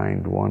letting your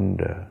mind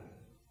wander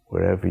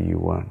wherever you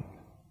want.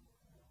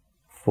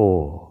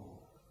 4.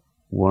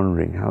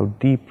 Wondering how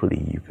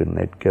deeply you can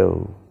let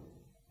go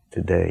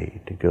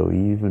today, to go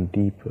even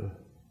deeper.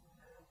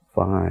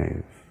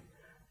 5.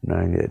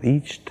 Knowing that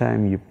each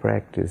time you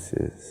practice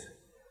this,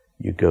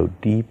 you go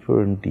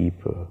deeper and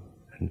deeper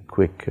and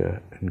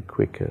quicker and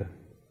quicker.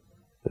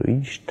 So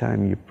each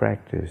time you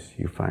practice,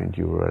 you find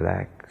you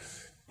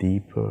relax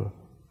deeper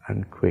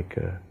and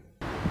quicker.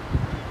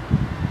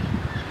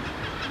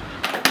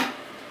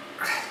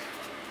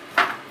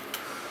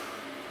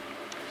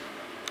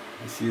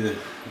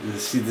 You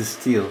see the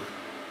steel?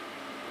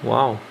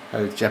 Wow.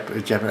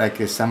 Like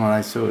a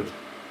samurai sword.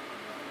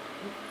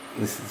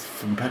 This is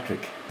from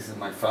Patrick. This is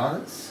my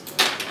father's.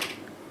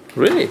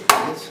 Really?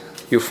 Yes.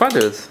 Your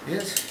father's?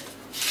 Yes.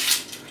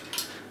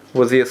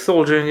 Was he a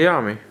soldier in the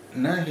army?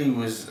 No, he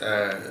was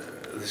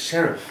the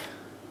sheriff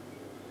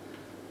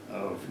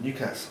of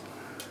Newcastle.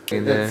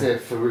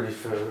 That's for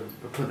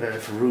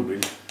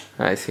Ruben.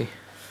 I see.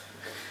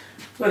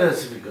 What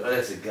else have we got?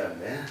 There's a gun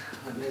there.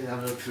 Let's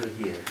have a look through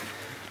here.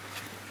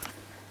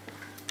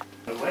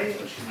 Away,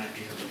 or she might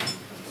be able to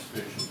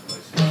spiritual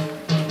voices.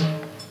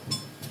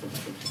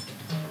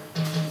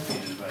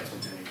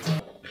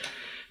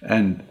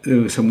 And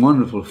there were some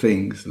wonderful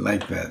things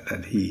like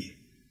that he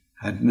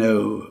had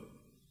no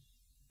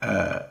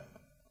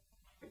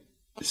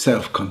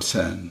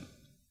self-concern.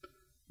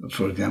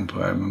 For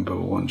example, I remember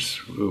once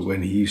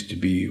when he used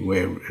to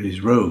wear his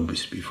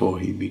robes before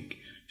he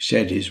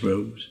shed his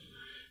robes,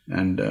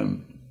 and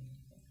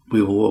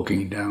we were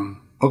walking down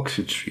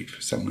Oxford Street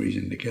for some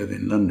reason together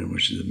in London,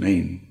 which is the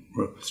main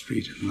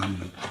street in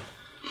London,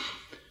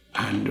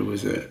 and there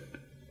was a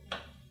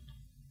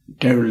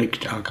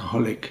derelict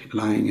alcoholic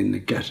lying in the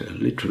gutter,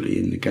 literally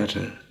in the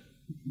gutter,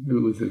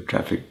 with the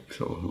traffic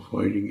sort of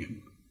avoiding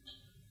him.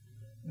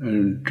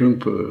 And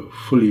Trungpa,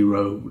 fully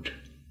robed,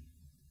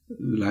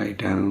 lay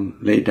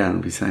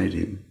down beside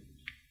him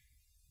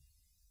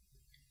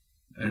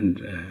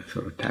and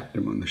sort of tapped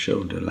him on the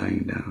shoulder,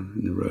 lying down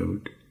in the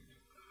road.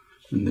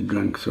 And the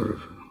drunk sort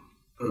of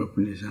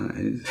opened his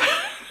eyes.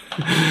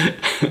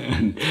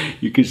 And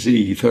you could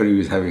see he thought he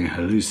was having a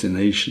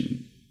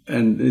hallucination.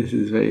 And this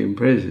is very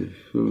impressive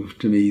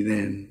to me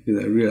then,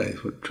 because I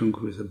realized what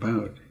Trungpa was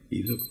about.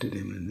 He looked at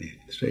him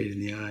straight in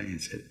the eye and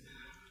said,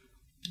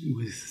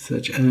 with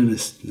such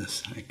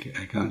earnestness,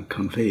 I can't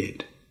convey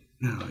it.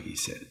 Now, he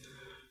said,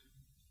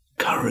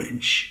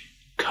 courage,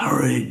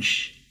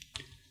 courage,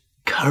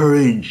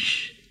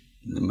 courage.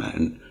 And the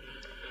man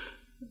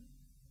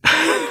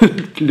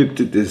looked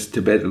at this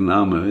Tibetan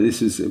Lama.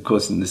 This was, of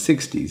course, in the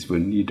 60s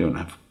when you don't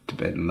have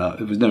Tibetan Lama.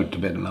 There was no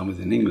Tibetan Lamas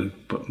in England,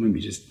 but maybe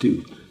just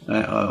 2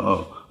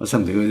 or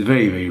something. It was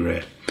very, very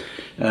rare.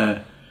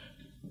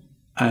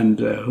 And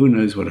who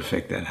knows what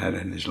effect that had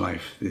on his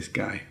life, this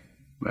guy.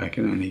 I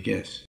can only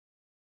guess.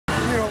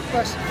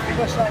 Best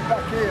like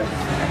back here,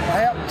 I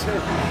happened to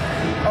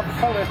have a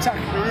fella attack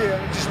me here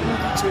and just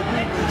moved into a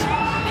movement,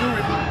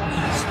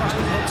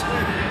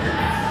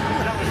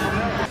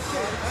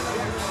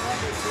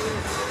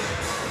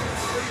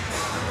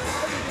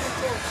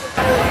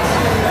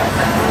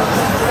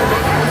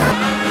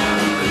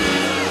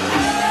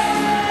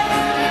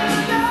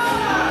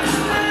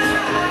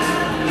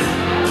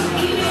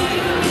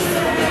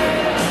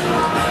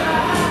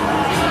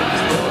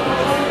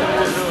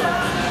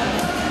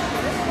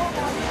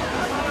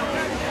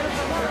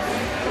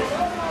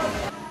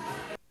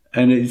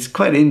 And it's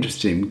quite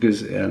interesting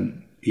because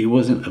he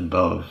wasn't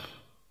above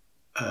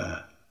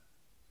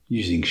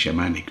using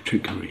shamanic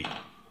trickery.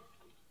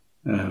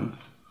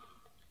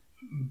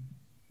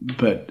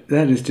 But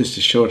that is just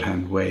a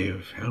shorthand way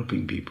of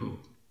helping people.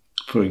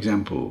 For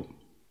example,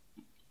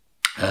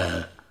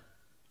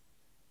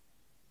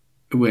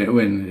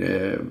 when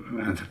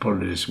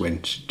anthropologists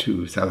went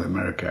to South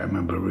America, I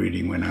remember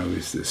reading when I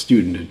was a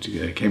student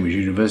at Cambridge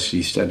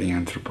University studying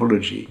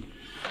anthropology,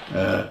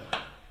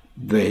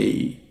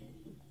 they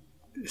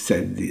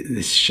said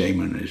this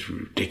shaman is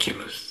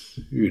ridiculous,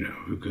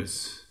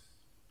 because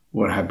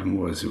what happened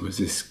was it was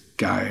this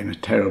guy in a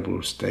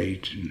terrible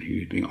state and he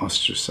was being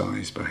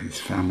ostracized by his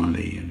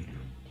family and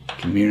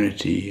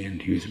community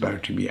and he was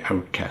about to be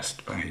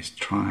outcast by his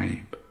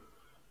tribe.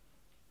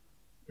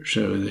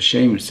 So the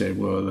shaman said,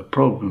 well, the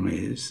problem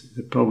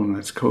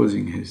that's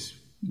causing his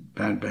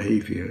bad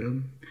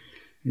behavior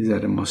is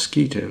that a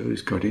mosquito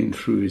has got in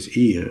through his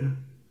ear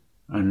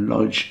and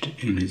lodged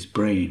in his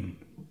brain.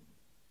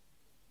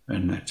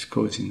 And that's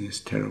causing this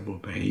terrible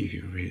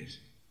behavior of his.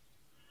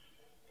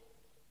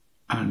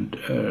 And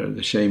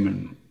the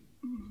shaman,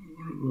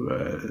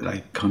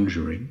 like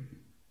conjuring,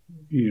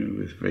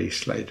 with very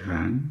sleight of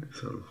hand,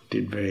 sort of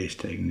did various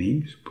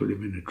techniques, put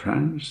him in a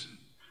trance,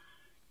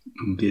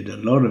 and did a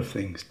lot of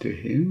things to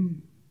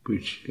him,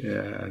 which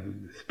I'll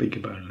speak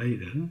about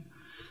later.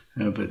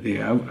 But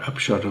the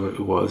upshot of it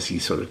was he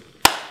sort of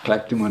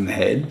clapped him on the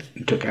head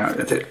and took out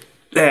and said,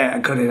 "There, I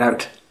got it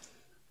out,"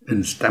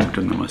 and stamped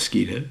on the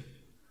mosquito.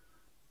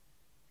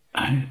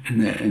 And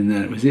then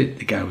it was it.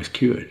 The guy was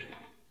cured.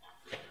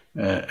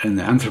 And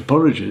the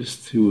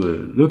anthropologists who were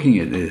looking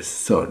at this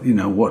thought,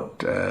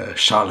 what a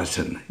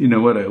charlatan,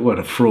 what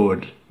a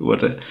fraud,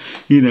 what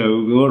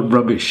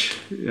rubbish.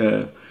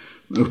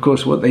 Of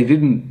course, what they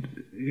didn't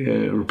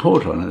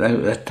report on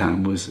at that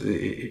time was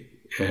the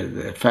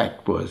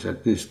fact was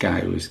that this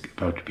guy was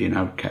about to be an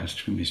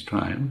outcast from his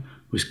tribe,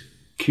 was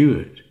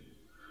cured,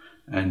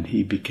 and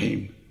he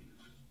became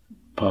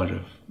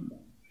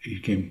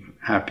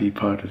happy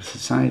part of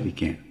society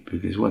again.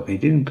 Because what they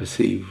didn't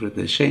perceive was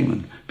the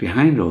shaman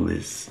behind all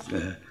this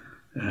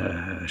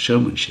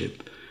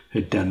showmanship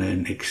had done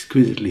an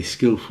exquisitely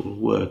skillful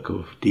work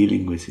of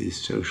dealing with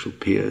his social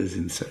peers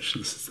in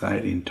social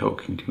society and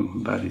talking to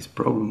him about his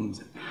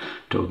problems,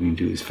 talking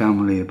to his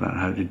family about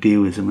how to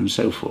deal with them and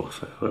so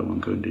forth. I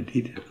won't go into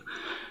detail.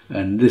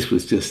 And this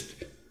was just,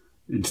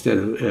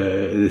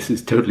 this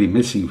is totally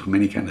missing from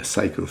any kind of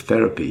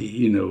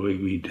psychotherapy,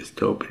 we just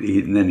talk,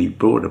 and then he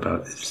brought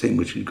about this thing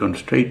which had gone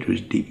straight to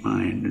his deep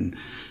mind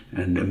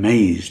and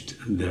amazed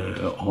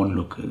the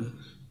onlookers.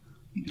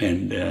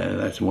 And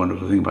that's a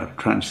wonderful thing about a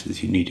trance,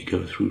 is you need to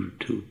go through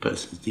to a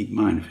person's deep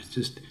mind. If it's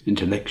just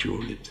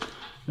intellectual, it's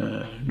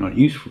not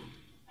useful,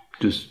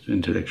 just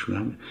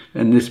intellectual.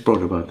 And this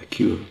brought about the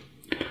cure.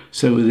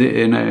 So,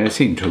 and I've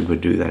seen Trungpa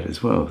do that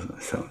as well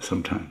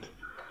sometimes.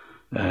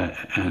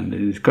 And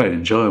it's quite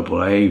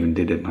enjoyable. I even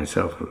did it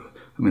myself.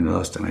 The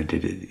last time I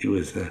did it, it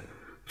was a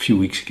few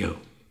weeks ago.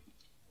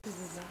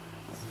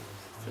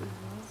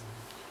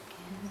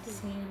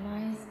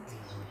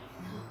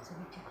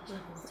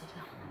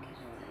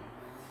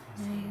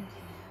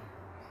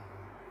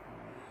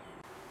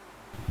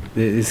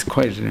 There is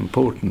quite an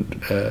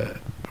important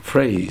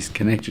phrase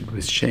connected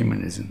with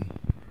shamanism,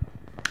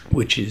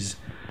 which is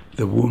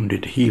the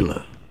wounded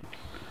healer.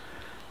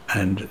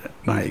 And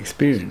my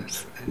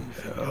experience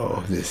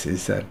of this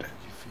is that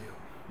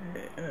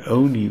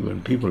only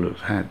when people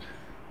have had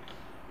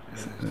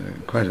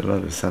quite a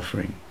lot of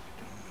suffering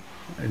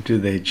do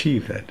they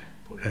achieve that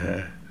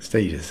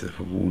status of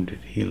a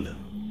wounded healer.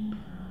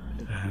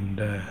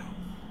 And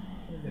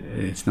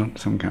it's not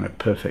some kind of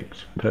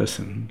perfect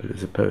person, but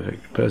it's a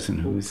perfect person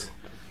who's,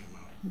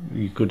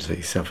 you could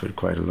say, suffered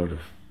quite a lot of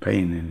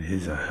pain in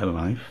his or her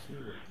life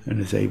and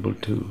is able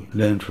to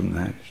learn from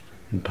that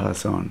and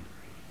pass on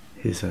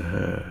his or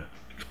her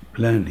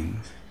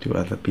learnings to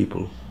other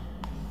people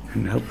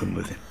and help them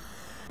with it.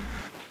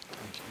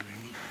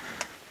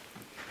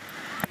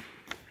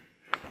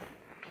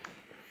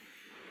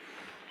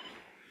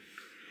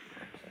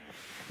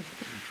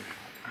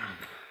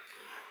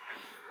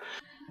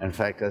 In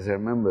fact, as I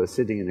remember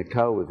sitting in a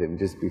car with him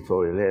just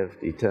before he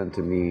left, he turned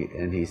to me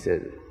and he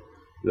said,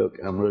 "Look,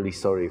 I'm really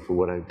sorry for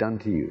what I've done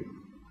to you."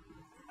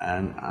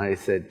 And I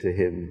said to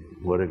him,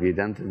 "What have you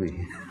done to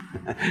me?"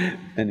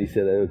 And he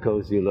said, "I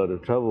caused you a lot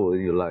of trouble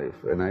in your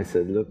life." And I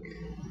said, "Look,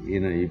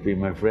 you've been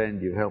my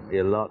friend, you've helped me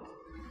a lot.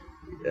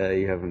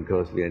 You haven't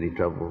caused me any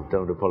trouble.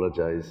 Don't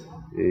apologize.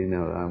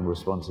 I'm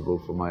responsible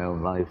for my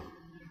own life,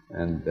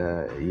 and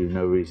you've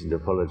no reason to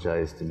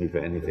apologize to me for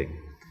anything."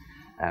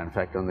 And in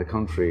fact, on the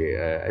contrary,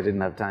 I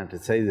didn't have time to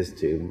say this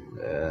to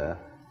him,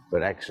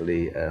 but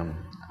actually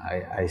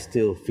I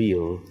still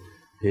feel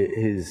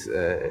his,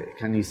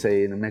 can you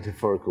say in a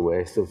metaphorical way,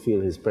 I still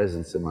feel his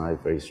presence in my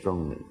life very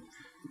strongly,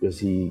 because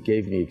he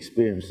gave me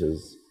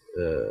experiences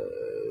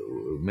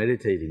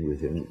meditating with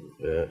him,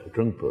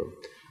 Trungpa.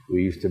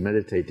 We used to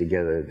meditate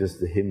together,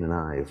 just him and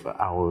I, for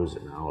hours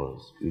and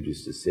hours. We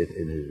used to sit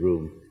in his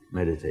room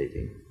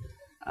meditating.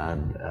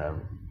 And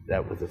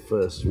that was the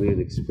first real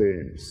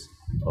experience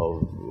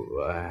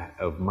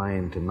of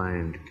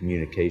mind-to-mind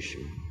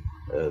communication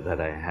that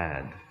I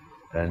had.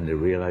 And the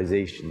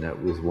realization that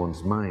with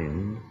one's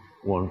mind,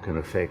 one can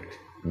affect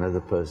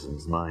another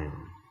person's mind,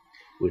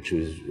 which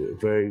was a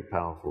very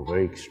powerful,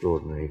 very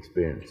extraordinary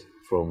experience.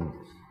 From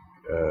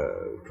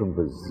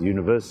Trungpa's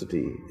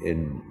university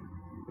in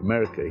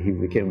America, he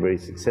became very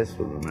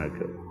successful in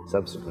America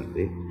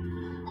subsequently.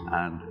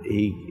 And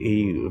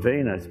he, a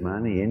very nice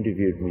man, he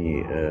interviewed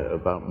me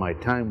about my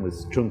time with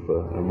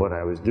Trungpa and what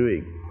I was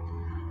doing.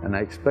 And I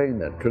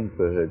explained that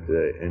Trungpa had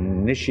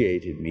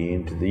initiated me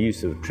into the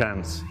use of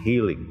trance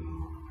healing,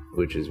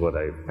 which is what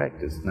I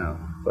practice now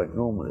quite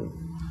normally.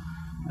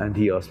 And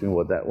he asked me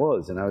what that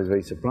was, and I was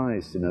very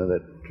surprised to know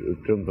that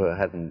Trungpa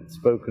hadn't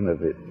spoken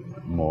of it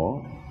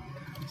more.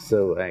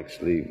 So I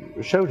actually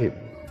showed him.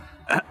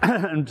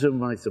 And to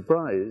my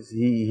surprise,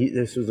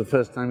 this was the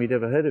first time he'd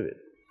ever heard of it.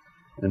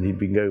 And he'd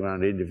been going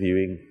around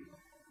interviewing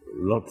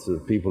lots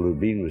of people who'd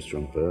been with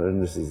Trungpa,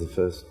 and this is the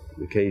first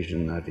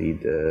occasion that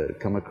he'd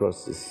come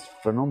across this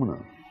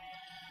phenomenon.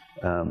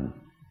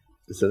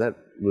 So that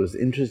was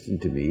interesting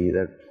to me,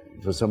 that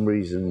for some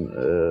reason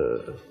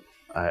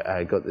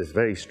I got this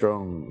very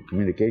strong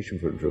communication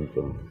from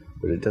Trungpa,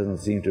 but it doesn't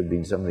seem to have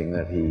been something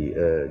that he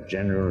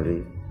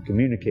generally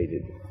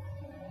communicated.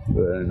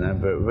 And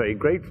I'm very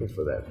grateful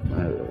for that,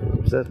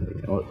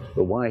 certainly.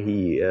 But why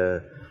he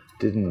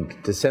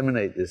didn't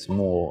disseminate this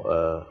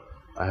more,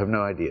 I have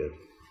no idea,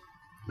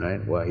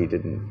 right? Why he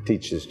didn't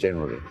teach this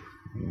generally.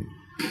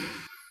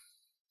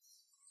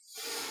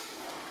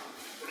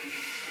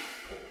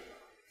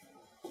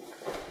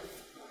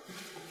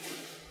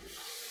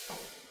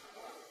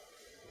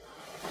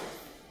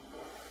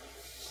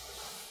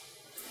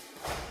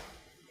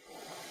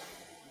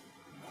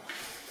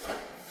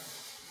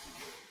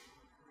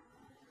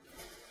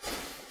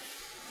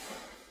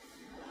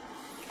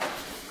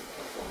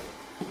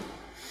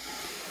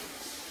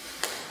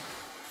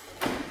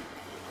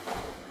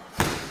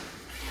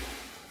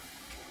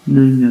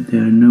 Knowing that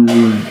there are no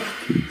words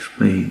to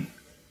explain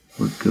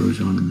what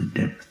goes on in the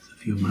depths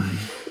of your mind,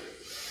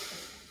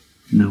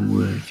 no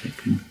words that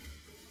can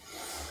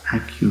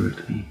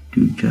accurately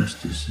do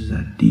justice to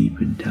that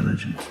deep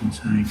intelligence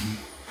inside you.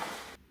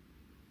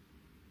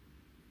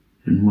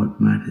 And what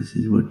matters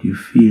is what you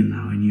feel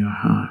now in your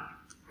heart,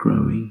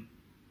 growing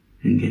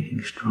and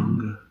getting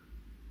stronger.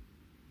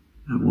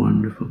 That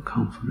wonderful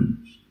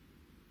confidence,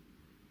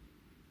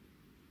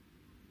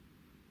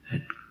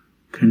 that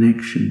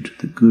connection to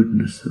the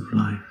goodness of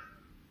life,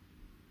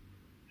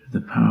 to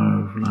the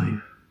power of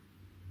life,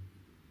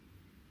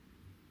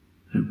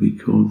 that we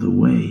call the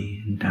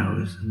way in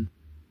Taoism.